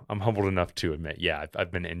humbled enough to admit, yeah,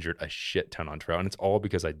 I've been injured a shit ton on trail, and it's all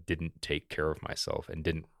because I didn't take care of myself and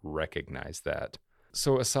didn't recognize that.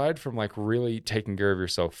 So aside from like really taking care of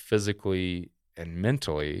yourself physically and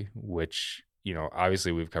mentally, which,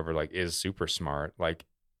 obviously we've covered like is super smart, like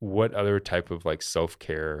what other type of like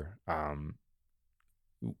self-care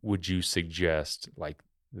would you suggest like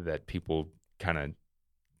that people kind of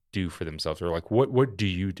do for themselves, or like what do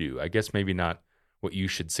you do? I guess maybe not what you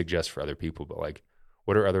should suggest for other people, but like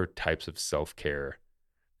what are other types of self-care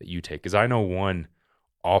that you take? Because I know one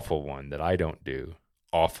awful one that I don't do,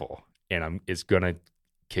 awful, and it's gonna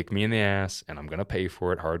kick me in the ass, and I'm gonna pay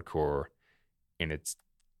for it hardcore, and it's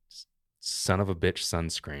son of a bitch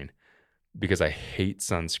sunscreen, because I hate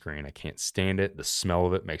sunscreen. I can't stand it. The smell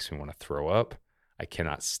of it makes me want to throw up. I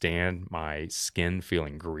cannot stand my skin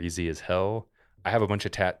feeling greasy as hell. I have a bunch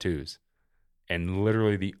of tattoos, and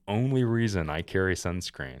literally the only reason I carry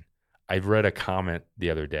sunscreen, I read a comment the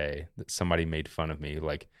other day that somebody made fun of me,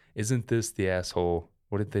 like, isn't this the asshole?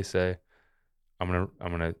 What did they say? I'm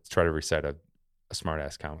gonna try to recite a smart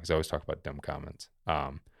ass comment, because I always talk about dumb comments.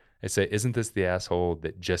 They say, isn't this the asshole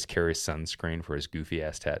that just carries sunscreen for his goofy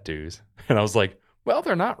ass tattoos? And I was like, well,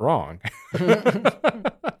 they're not wrong.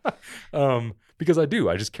 Because I do.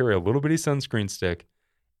 I just carry a little bitty sunscreen stick,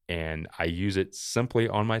 and I use it simply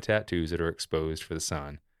on my tattoos that are exposed for the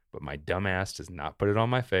sun. But my dumb ass does not put it on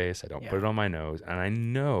my face. I don't put it on my nose. And I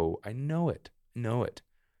know it,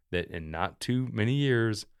 that in not too many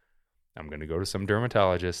years, I'm going to go to some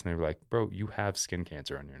dermatologist, and they're like, bro, you have skin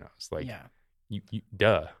cancer on your nose. Like, you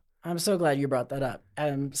duh. I'm so glad you brought that up.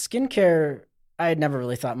 Skincare, I had never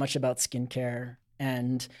really thought much about skincare.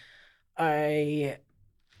 And my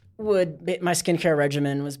skincare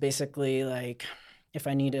regimen was basically like if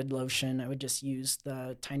I needed lotion, I would just use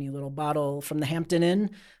the tiny little bottle from the Hampton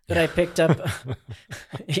Inn that I picked up,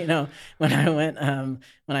 when I went,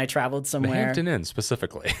 when I traveled somewhere. The Hampton Inn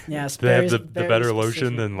specifically. Yes. They have the better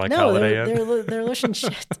lotion than like Holiday Inn? Their lotion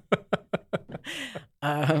shit.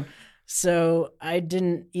 So I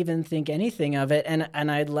didn't even think anything of it.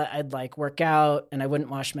 And I'd like work out and I wouldn't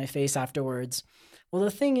wash my face afterwards. Well,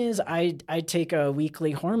 the thing is, I take a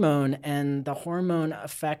weekly hormone, and the hormone I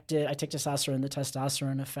take testosterone, the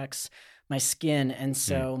testosterone affects my skin. And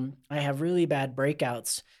so I have really bad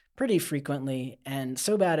breakouts pretty frequently, and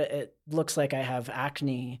so bad it looks like I have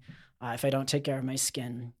acne if I don't take care of my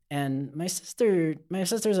skin. And my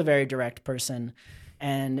sister's a very direct person,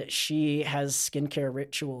 and she has skincare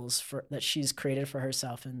rituals that she's created for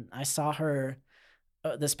herself. And I saw her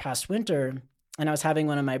this past winter, and I was having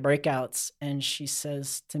one of my breakouts, and she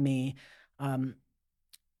says to me,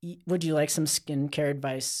 would you like some skincare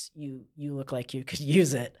advice? You look like you could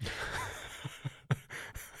use it.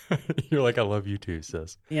 You're like, I love you too,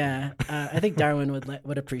 sis. Yeah. I think Darwin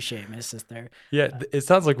would appreciate my sister. Yeah. It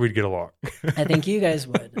sounds like we'd get along. I think you guys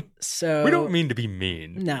would. So we don't mean to be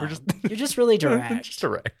mean. No, you're just really direct. Just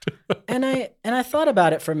direct. And I thought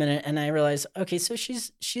about it for a minute, and I realized, okay, so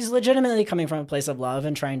she's legitimately coming from a place of love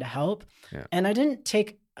and trying to help. Yeah. And I didn't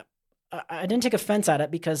take offense at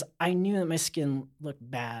it because I knew that my skin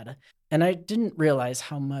looked bad, and I didn't realize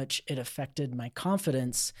how much it affected my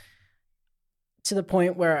confidence, to the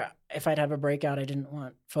point where if I'd have a breakout, I didn't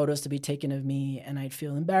want photos to be taken of me, and I'd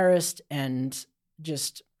feel embarrassed and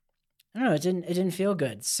just, I don't know, it didn't feel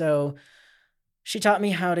good. So she taught me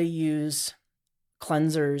how to use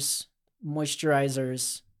cleansers,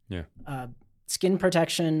 moisturizers, skin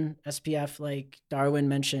protection, SPF, like Darwin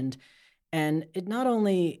mentioned. And it not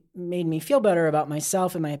only made me feel better about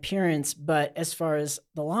myself and my appearance, but as far as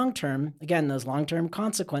the long term, again, those long-term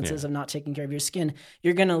consequences of not taking care of your skin,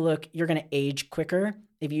 you're going to age quicker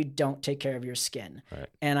if you don't take care of your skin. Right.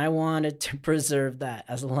 And I wanted to preserve that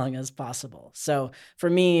as long as possible. So for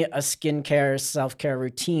me, a skincare, self-care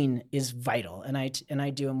routine is vital. And I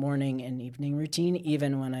do a morning and evening routine,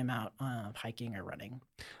 even when I'm out hiking or running.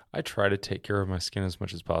 I try to take care of my skin as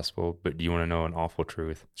much as possible, but do you want to know an awful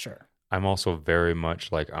truth? Sure. I'm also very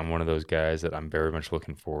much like, I'm one of those guys that I'm very much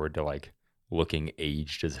looking forward to like looking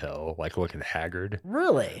aged as hell, like looking haggard.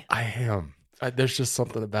 Really? I am. There's just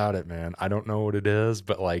something about it, man. I don't know what it is,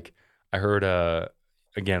 but like I heard,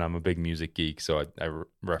 again, I'm a big music geek, so I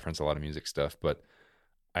reference a lot of music stuff, but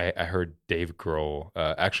I heard Dave Grohl,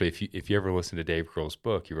 actually, if you ever listen to Dave Grohl's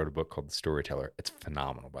book, he wrote a book called The Storyteller. It's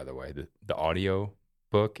phenomenal, by the way. The audio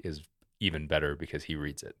book is even better because he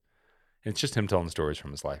reads it. And it's just him telling stories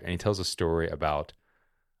from his life. And he tells a story about,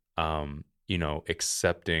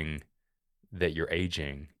 accepting that you're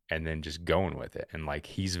aging and then just going with it. And like,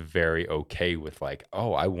 he's very okay with like,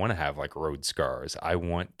 oh, I want to have like road scars. I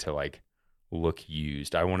want to like look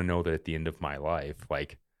used. I want to know that at the end of my life,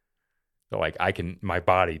 like my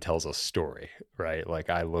body tells a story, right? Like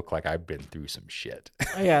I look like I've been through some shit.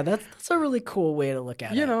 Oh, yeah, that's a really cool way to look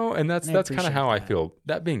at it. And that's kind of how I feel.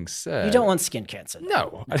 That being said, you don't want skin cancer.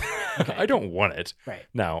 No, okay. I don't want it. Right.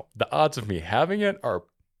 Now, the odds of me having it are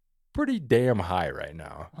pretty damn high right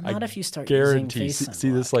now. Well, not if you start guarantee. Using face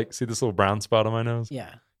see this little brown spot on my nose?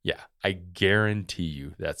 Yeah. Yeah, I guarantee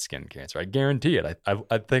you that's skin cancer. I guarantee it.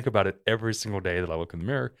 I think about it every single day that I look in the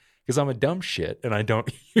mirror. Because I'm a dumb shit and I don't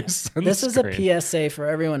use sunscreen. This is a PSA for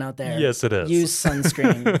everyone out there. Yes, it is. Use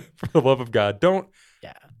sunscreen. For the love of God,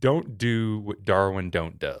 don't do what Darwin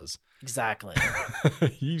does. Exactly.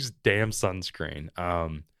 Use damn sunscreen.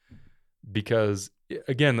 Because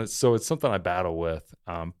again, it's something I battle with.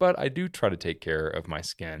 But I do try to take care of my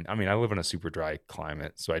skin. I mean, I live in a super dry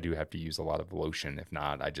climate, so I do have to use a lot of lotion. If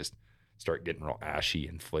not, I just start getting real ashy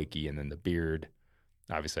and flaky, and then the beard.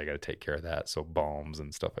 Obviously, I got to take care of that. So balms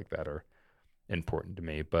and stuff like that are important to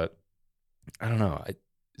me. But I don't know.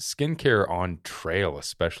 Skincare on trail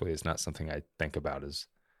especially is not something I think about as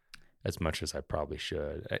much as I probably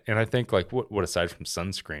should. And I think like what aside from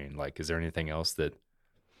sunscreen, like is there anything else that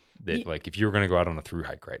like if you were going to go out on a through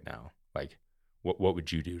hike right now, like what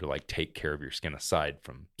would you do to like take care of your skin aside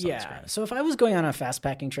from sunscreen? Yeah. So if I was going on a fast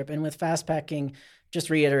packing trip, and with fast packing, just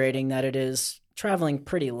reiterating that it is traveling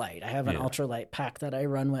pretty light. I have an ultralight pack that I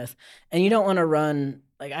run with, and you don't want to run,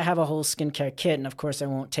 like I have a whole skincare kit, and of course I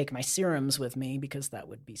won't take my serums with me because that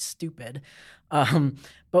would be stupid. But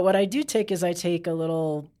what I do take is I take a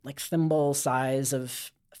little like thimble size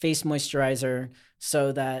of face moisturizer,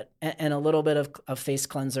 so that, and a little bit of face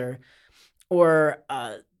cleanser, or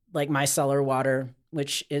like micellar water,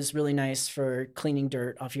 which is really nice for cleaning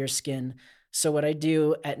dirt off your skin. So what I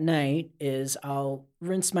do at night is I'll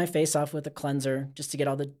rinse my face off with a cleanser just to get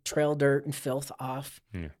all the trail dirt and filth off.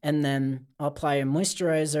 Yeah. And then I'll apply a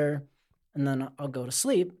moisturizer, and then I'll go to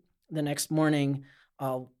sleep. The next morning,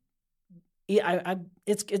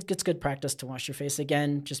 it's good practice to wash your face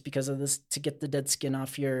again, just because of this, to get the dead skin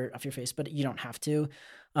off your face, but you don't have to.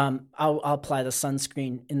 I'll apply the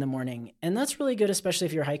sunscreen in the morning, and that's really good, especially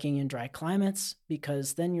if you're hiking in dry climates,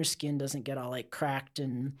 because then your skin doesn't get all like cracked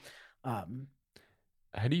and. How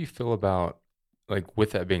do you feel about, like,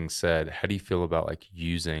 with that being said, how do you feel about like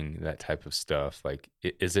using that type of stuff? Like,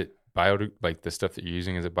 is it like the stuff that you're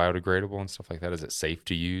using, is it biodegradable and stuff like that? Is it safe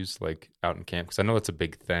to use like out in camp? Because I know it's a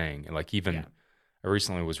big thing. And like even I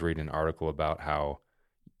recently was reading an article about how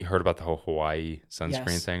you heard about the whole Hawaii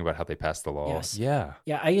sunscreen thing, about how they passed the law. Yes. Yeah.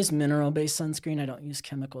 I use mineral-based sunscreen. I don't use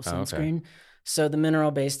chemical sunscreen. Okay. So the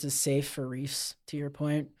mineral-based is safe for reefs, to your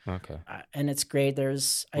point. Okay. And it's great.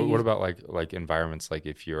 What about like environments, like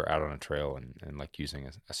if you're out on a trail and like using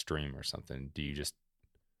a stream or something, do you just...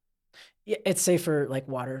 Yeah, it's safe for like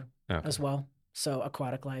water as well. So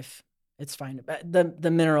aquatic life, it's fine. But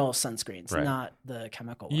the mineral sunscreens, not the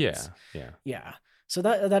chemical ones. Yeah. So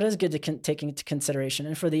that is good to take into consideration.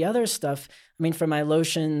 And for the other stuff, I mean, for my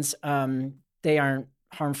lotions, they aren't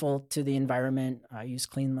harmful to the environment. I use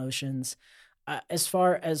clean lotions. As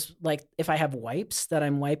far as like if I have wipes that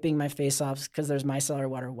I'm wiping my face off, because there's micellar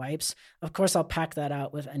water wipes, of course I'll pack that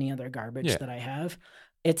out with any other garbage that I have.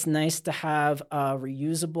 It's nice to have a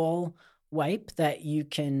reusable wipe that you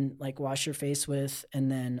can like wash your face with, and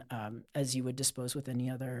then as you would dispose with any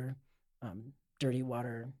other dirty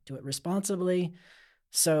water, do it responsibly.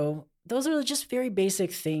 So those are just very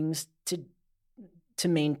basic things to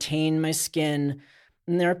maintain my skin.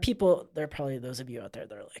 And there are probably those of you out there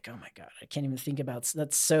that are like, oh my God, I can't even think about,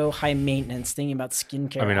 that's so high maintenance, thinking about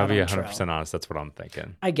skincare. I mean, I'll be 100% honest. That's what I'm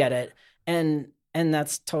thinking. I get it. And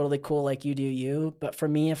that's totally cool. Like, you do you. But for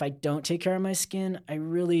me, if I don't take care of my skin,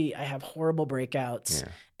 I have horrible breakouts. Yeah.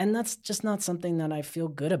 And that's just not something that I feel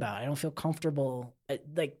good about. I don't feel comfortable.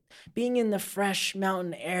 Like being in the fresh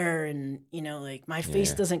mountain air, and, you know, like my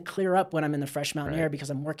face doesn't clear up when I'm in the fresh mountain air because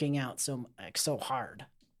I'm working out so hard.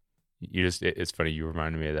 It's funny. You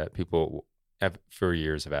reminded me of that. People for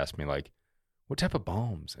years have asked me, like, what type of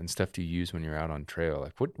balms and stuff do you use when you're out on trail?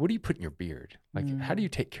 Like, what do you put in your beard? Like, how do you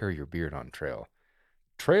take care of your beard on trail?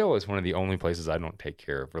 Trail is one of the only places I don't take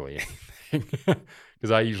care of really anything,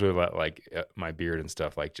 because I usually let like my beard and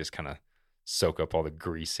stuff like just kind of soak up all the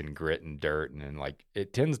grease and grit and dirt, and then like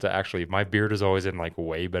it tends to actually, my beard is always in like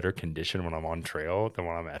way better condition when I'm on trail than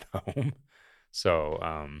when I'm at home. So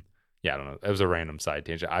yeah, I don't know. It was a random side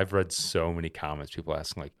tangent. I've read so many comments, people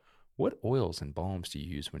asking like, what oils and balms do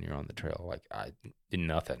you use when you're on the trail? Like, I did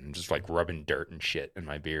nothing. I'm just like rubbing dirt and shit in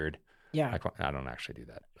my beard. Yeah. I don't actually do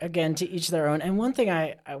that. Again, to each their own. And one thing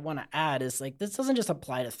I want to add is like, this doesn't just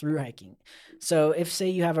apply to through hiking. So if, say,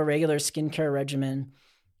 you have a regular skincare regimen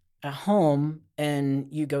at home and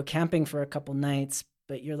you go camping for a couple nights,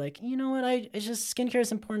 but you're like, you know what? It's just, skincare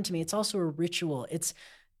is important to me. It's also a ritual.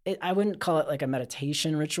 I wouldn't call it like a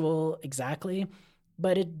meditation ritual exactly,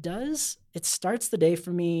 but it starts the day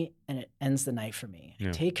for me and it ends the night for me. I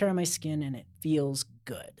take care of my skin and it feels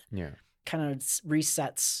good. Yeah. Kind of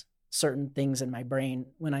resets certain things in my brain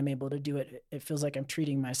when I'm able to do it. It feels like I'm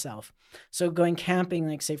treating myself. So going camping,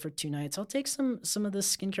 like say for 2 nights, I'll take some of the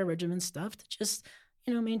skincare regimen stuff to just,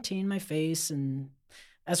 you know, maintain my face. And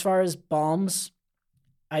as far as balms,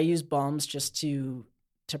 I use balms just to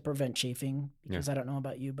prevent chafing, because I don't know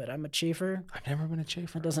about you, but I'm a chafer. I've never been a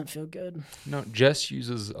chafer. It doesn't feel good. No, Jess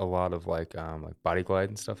uses a lot of like Body Glide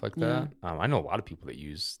and stuff like that. I know a lot of people that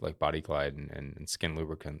use like Body Glide and skin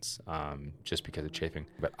lubricants just because of chafing,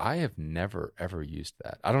 but I have never ever used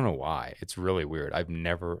that. I don't know why. It's really weird. I've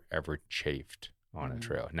never ever chafed on a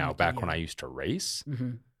trail. Now, back when I used to race,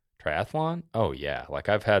 triathlon, oh yeah, like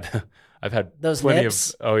I've had those plenty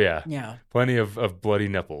nips. Plenty of bloody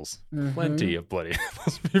nipples, plenty of bloody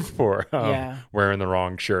nipples before wearing the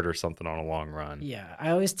wrong shirt or something on a long run. Yeah,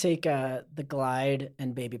 I always take the Glide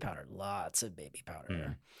and baby powder, lots of baby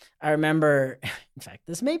powder. I remember, in fact,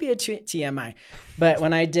 this may be a TMI, but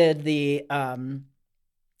when I did the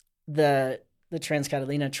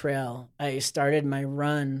Trans-Catalina Trail, I started my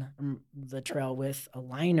run the trail with a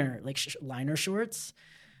liner, like liner shorts,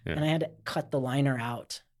 and I had to cut the liner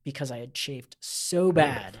out because I had chafed so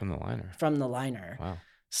bad from the liner. Wow.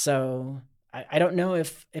 So I don't know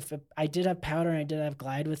if I did have powder and I did have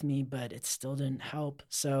Glide with me, but it still didn't help.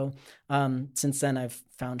 So since then, I've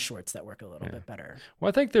found shorts that work a little bit better. Well,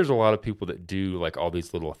 I think there's a lot of people that do like all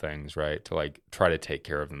these little things, right, to like try to take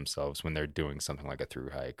care of themselves when they're doing something like a through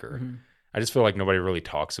hike or I just feel like nobody really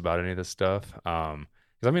talks about any of this stuff.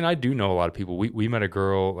 'Cause I mean, I do know a lot of people. We met a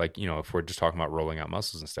girl, like, you know, if we're just talking about rolling out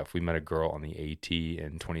muscles and stuff, we met a girl on the AT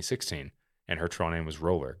in 2016, and her trail name was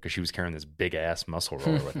Roller because she was carrying this big ass muscle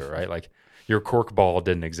roller with her, right? Like your cork ball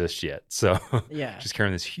didn't exist yet. So Yeah. she's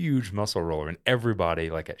carrying this huge muscle roller, and everybody,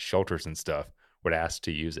 like at shelters and stuff, would ask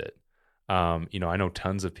to use it. You know, I know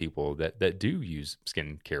tons of people that do use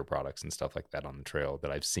skincare products and stuff like that on the trail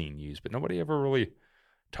that I've seen use, but nobody ever really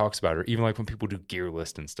talks about it. Or even like when people do gear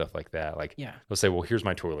list and stuff like that, like Yeah. they'll say, well, here's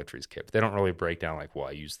my toiletries kit. But they don't really break down like, well,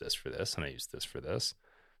 I use this for this and I use this for this.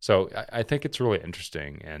 So I think it's really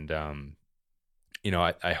interesting. And, you know,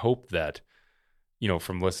 I hope that, you know,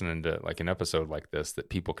 from listening to like an episode like this, that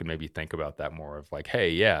people can maybe think about that more of like, hey,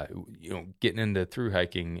 yeah, you know, getting into through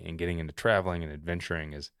hiking and getting into traveling and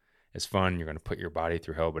adventuring is fun. You're going to put your body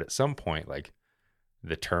through hell. But at some point, like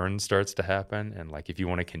the turn starts to happen. And like, if you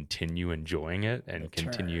want to continue enjoying it and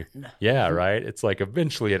continue, yeah, right. It's like,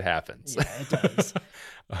 eventually it happens. Yeah, it does.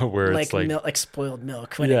 Where like it's like, like spoiled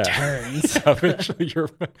milk when it turns. Yeah, eventually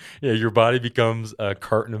your body becomes a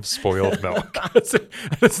carton of spoiled milk.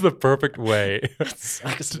 That's the perfect way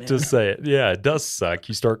to say it. Yeah, it does suck.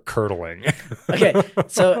 You start curdling. Okay,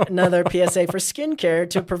 so another PSA for skincare: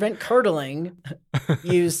 to prevent curdling,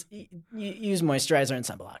 use moisturizer and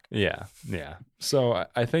sunblock. Yeah. So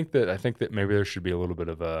I think that maybe there should be a little bit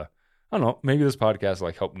of a, I don't know, maybe this podcast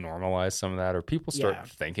like help normalize some of that, or people start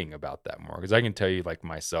thinking about that more. Because I can tell you, like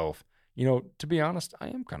myself, you know, to be honest, I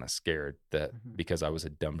am kind of scared that because I was a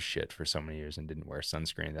dumb shit for so many years and didn't wear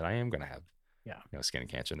sunscreen, that I am going to have, you know, skin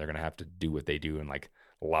cancer, and they're going to have to do what they do and like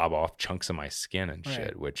lob off chunks of my skin and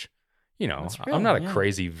shit. Which, you know, I'm not a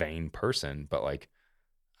crazy vain person, but like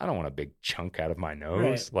I don't want a big chunk out of my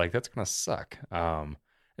nose. Like that's going to suck.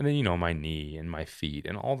 And then, you know, my knee and my feet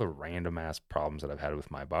and all the random ass problems that I've had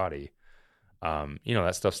with my body. You know,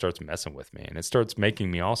 that stuff starts messing with me, and it starts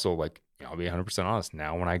making me also like, you know, I'll be 100% honest.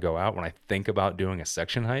 Now, when I go out, when I think about doing a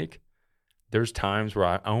section hike, there's times where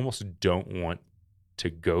I almost don't want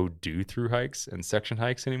to go do through hikes and section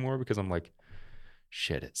hikes anymore, because I'm like,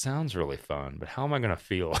 shit, it sounds really fun, but how am I going to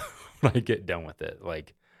feel when I get done with it?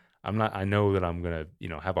 Like, I know that I'm going to, you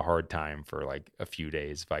know, have a hard time for like a few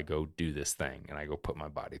days if I go do this thing and I go put my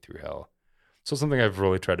body through hell. So something I've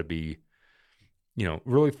really tried to be, you know,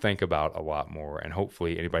 really think about a lot more. And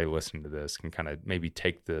hopefully anybody listening to this can kind of maybe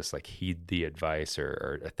take this, like heed the advice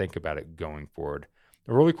or think about it going forward.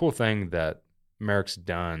 A really cool thing that Merrick's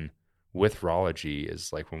done with Rology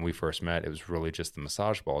is, like, when we first met, it was really just the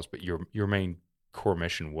massage balls, but your main core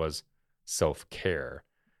mission was self-care.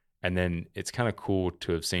 And then it's kind of cool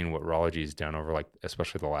to have seen what Rology has done over, like,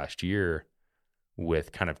 especially the last year,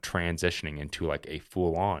 with kind of transitioning into like a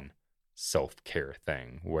full-on self-care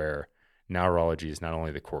thing, where now Rology is not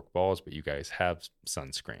only the cork balls, but you guys have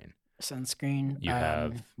sunscreen. You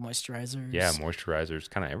have moisturizers. Yeah, moisturizers,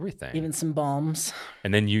 kind of everything. Even some balms.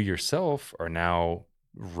 And then you yourself are now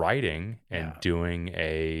writing and doing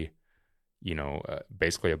a, you know,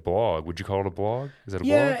 basically a blog. Would you call it a blog? Is it a blog?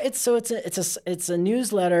 Yeah, it's a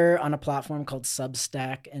newsletter on a platform called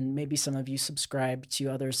Substack, and maybe some of you subscribe to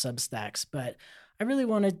other Substacks, but I really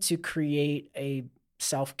wanted to create a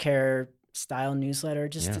self-care style newsletter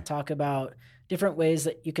just to talk about different ways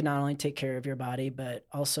that you can not only take care of your body, but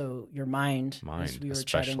also your mind as we were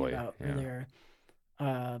chatting about earlier.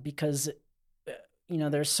 Because, you know,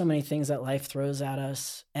 there's so many things that life throws at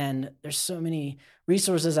us, and there's so many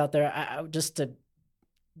resources out there. I just to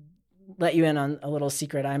let you in on a little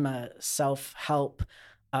secret, I'm a self-help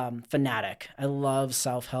fanatic. I love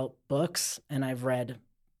self-help books, and I've read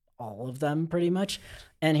all of them pretty much.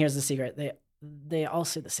 And here's the secret. They all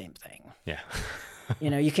say the same thing. Yeah.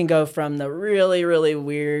 You know, you can go from the really, really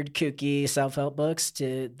weird, kooky self-help books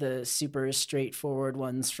to the super straightforward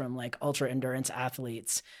ones from like ultra endurance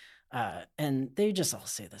athletes. And they just all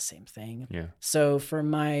say the same thing. Yeah. So for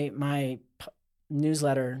my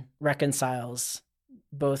newsletter reconciles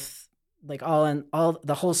both like all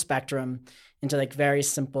the whole spectrum into like very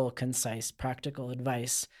simple, concise, practical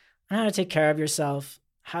advice on how to take care of yourself,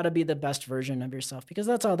 how to be the best version of yourself, because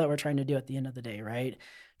that's all that we're trying to do at the end of the day, right?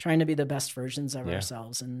 Trying to be the best versions of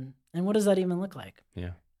ourselves. And what does that even look like?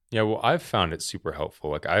 Yeah. Yeah. Well, I've found it super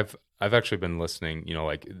helpful. Like I've actually been listening, you know,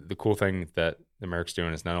 like the cool thing that the Merrick's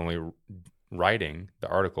doing is not only writing the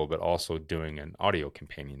article, but also doing an audio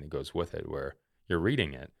companion that goes with it where you're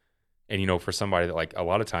reading it. And, you know, for somebody that like a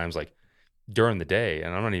lot of times, like during the day,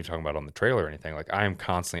 and I'm not even talking about on the trail or anything, like I am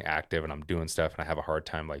constantly active and I'm doing stuff and I have a hard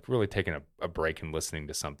time like really taking a break and listening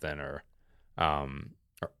to something or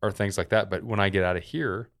things like that. But when I get out of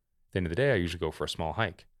here, at the end of the day, I usually go for a small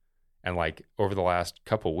hike. And like over the last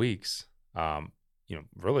couple weeks, you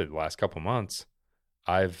really the last couple months,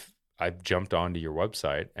 I've jumped onto your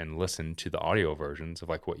website and listened to the audio versions of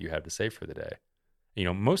like what you had to say for the day.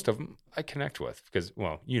 Most of them I connect with because,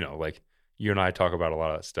 well, like you and I talk about a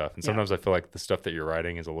lot of that stuff. And sometimes I feel like the stuff that you're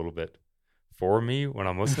writing is a little bit for me when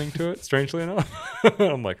I'm listening to it, strangely enough.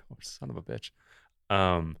 I'm like, oh, son of a bitch.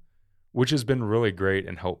 Which has been really great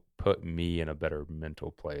and helped put me in a better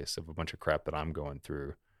mental place of a bunch of crap that I'm going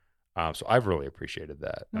through. So I've really appreciated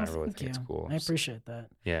that. And I really think it's cool. I appreciate that.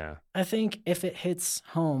 Yeah. I think if it hits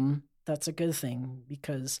home, that's a good thing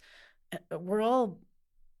because we're all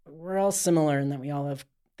similar in that we all have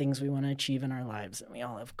things we want to achieve in our lives and we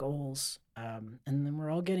all have goals. And then we're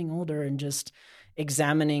all getting older and just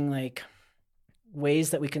examining like ways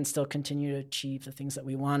that we can still continue to achieve the things that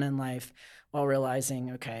we want in life while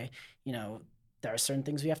realizing, okay, there are certain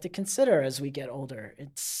things we have to consider as we get older.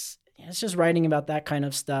 It's just writing about that kind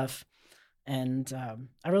of stuff. And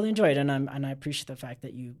I really enjoy it. And I appreciate the fact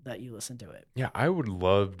that you listen to it. Yeah. I would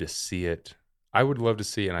love to see it. I would love to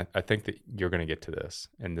see, and I think that you're going to get to this,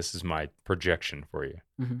 and this is my projection for you.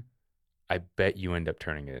 Mm-hmm. I bet you end up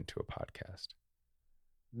turning it into a podcast.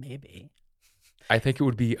 Maybe. I think it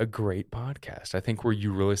would be a great podcast. I think where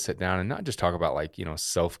you really sit down and not just talk about like,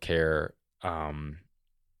 self-care, on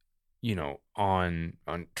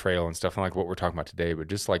trail and stuff and like what we're talking about today, but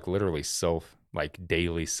just like literally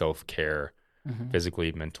daily self-care,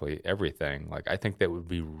 physically, mentally, everything. Like, I think that would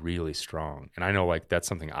be really strong. And I know like that's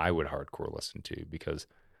something I would hardcore listen to because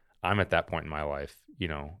I'm at that point in my life,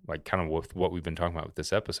 like kind of with what we've been talking about with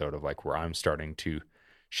this episode of like where I'm starting to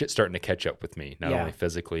catch up with me, not only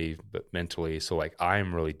physically, but mentally. So like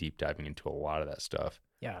I'm really deep diving into a lot of that stuff,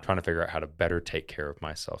 trying to figure out how to better take care of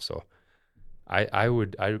myself. So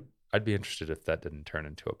I'd be interested if that didn't turn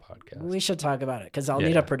into a podcast. We should talk about it because I'll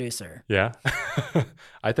need a producer. Yeah.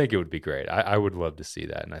 I think it would be great. I would love to see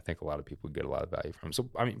that. And I think a lot of people would get a lot of value from it. So,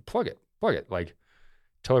 I mean, plug it. Like,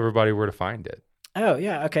 tell everybody where to find it. Oh,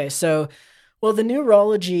 yeah. Okay. So, well, the new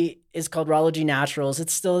Rawlogy is called Rawlogy Naturals.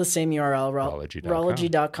 It's still the same URL,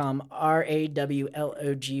 Rawlogy.com,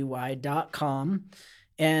 Rawlogy.com.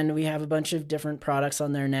 And we have a bunch of different products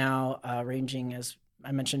on there now, ranging, as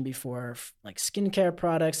I mentioned before, like skincare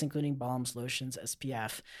products, including balms, lotions,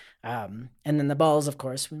 SPF. And then the balls, of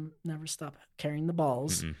course, we never stop carrying the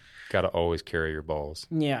balls. Got to always carry your balls.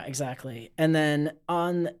 Yeah, exactly. And then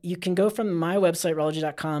you can go from my website,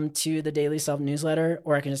 Rawlogy.com, to the Daily Self newsletter,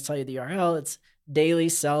 or I can just tell you the URL. It's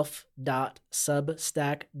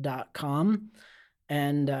dailyself.substack.com.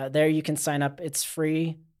 And there you can sign up. It's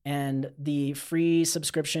free. And the free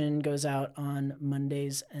subscription goes out on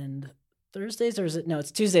Mondays and Thursdays, or is it? No, it's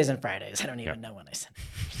Tuesdays and Fridays. I don't even know when I send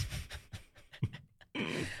it.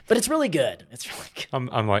 But it's really good. It's really good.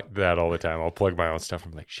 I'm like that all the time. I'll plug my own stuff.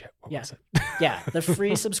 I'm like, shit, what was it? Yeah, the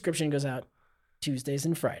free subscription goes out Tuesdays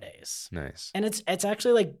and Fridays. Nice. And it's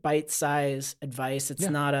actually like bite-size advice. It's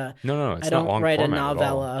not a no. It's I don't not long write a format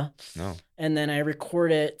novella. No. And then I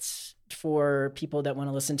record it for people that want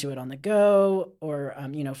to listen to it on the go, or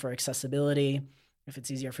for accessibility. If it's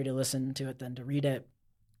easier for you to listen to it than to read it.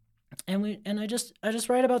 And I just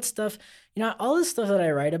write about stuff, all this stuff that I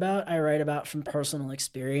write about from personal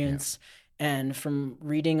experience and from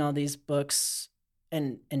reading all these books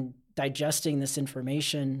and digesting this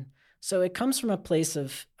information. So it comes from a place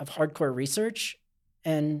of hardcore research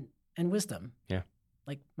and wisdom. Yeah.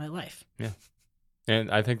 Like my life. Yeah. And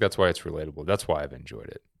I think that's why it's relatable. That's why I've enjoyed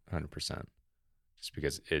it 100%. Just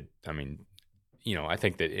because I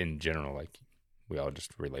think that in general, like we all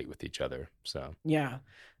just relate with each other. So, yeah.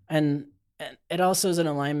 And it also is an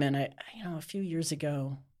alignment. A few years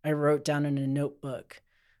ago, I wrote down in a notebook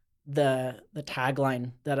the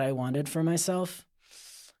tagline that I wanted for myself,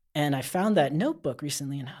 and I found that notebook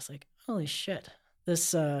recently, and I was like, "Holy shit,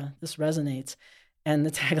 this resonates." And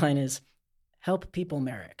the tagline is, "Help people,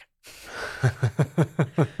 Merrick."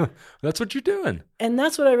 That's what you're doing, and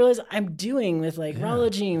that's what I realized I'm doing with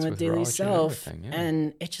Rawlogy and with Daily Self,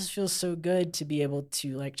 and it just feels so good to be able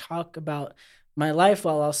to like talk about my life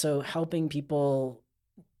while also helping people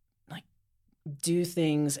like do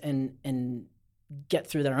things and get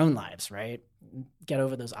through their own lives, right? Get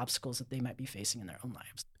over those obstacles that they might be facing in their own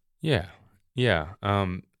lives. Yeah. Yeah.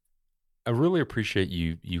 I really appreciate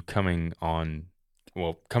you coming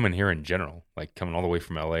here in general, like coming all the way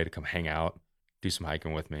from LA to come hang out, do some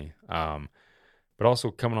hiking with me. But also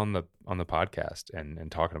coming on the podcast and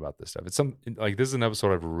talking about this stuff. It's this is an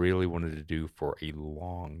episode I've really wanted to do for a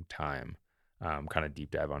long time. Kind of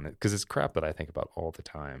deep dive on it because it's crap that I think about all the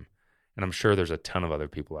time. And I'm sure there's a ton of other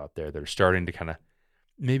people out there that are starting to kind of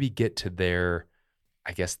maybe get to their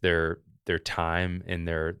their time in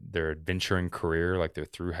their adventuring career, like their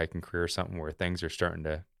through hiking career or something, where things are starting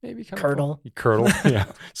to maybe kind Curdle. yeah,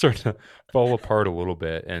 starting to fall apart a little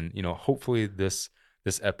bit. And hopefully this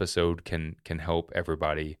episode can help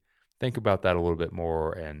everybody think about that a little bit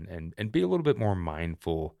more and be a little bit more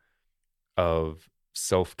mindful of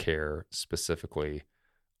self-care specifically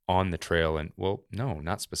on the trail. And well, no,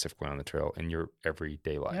 not specifically on the trail, in your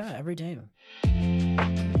everyday life. Yeah, every day.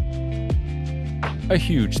 A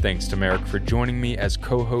huge thanks to Merrick for joining me as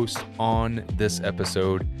co-host on this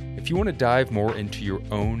episode. If you want to dive more into your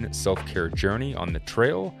own self-care journey on the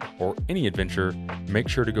trail or any adventure, make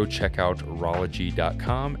sure to go check out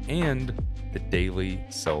Rology.com and the Daily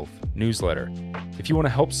Self newsletter. If you want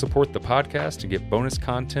to help support the podcast and get bonus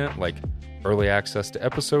content like early access to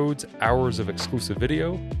episodes, hours of exclusive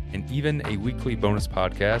video, and even a weekly bonus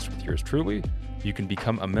podcast with yours truly, you can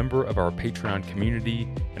become a member of our Patreon community,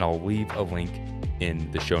 and I'll leave a link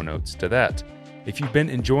in the show notes to that. If you've been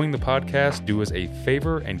enjoying the podcast, do us a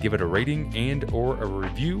favor and give it a rating and or a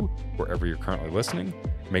review wherever you're currently listening.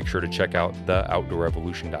 Make sure to check out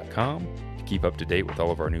theoutdoorevolution.com to keep up to date with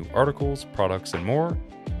all of our new articles, products, and more.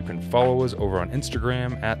 You can follow us over on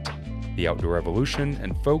Instagram at The Outdoor Evolution.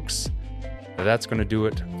 And folks, that's going to do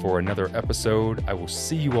it for another episode. I will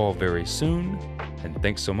see you all very soon, and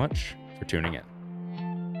thanks so much for tuning in.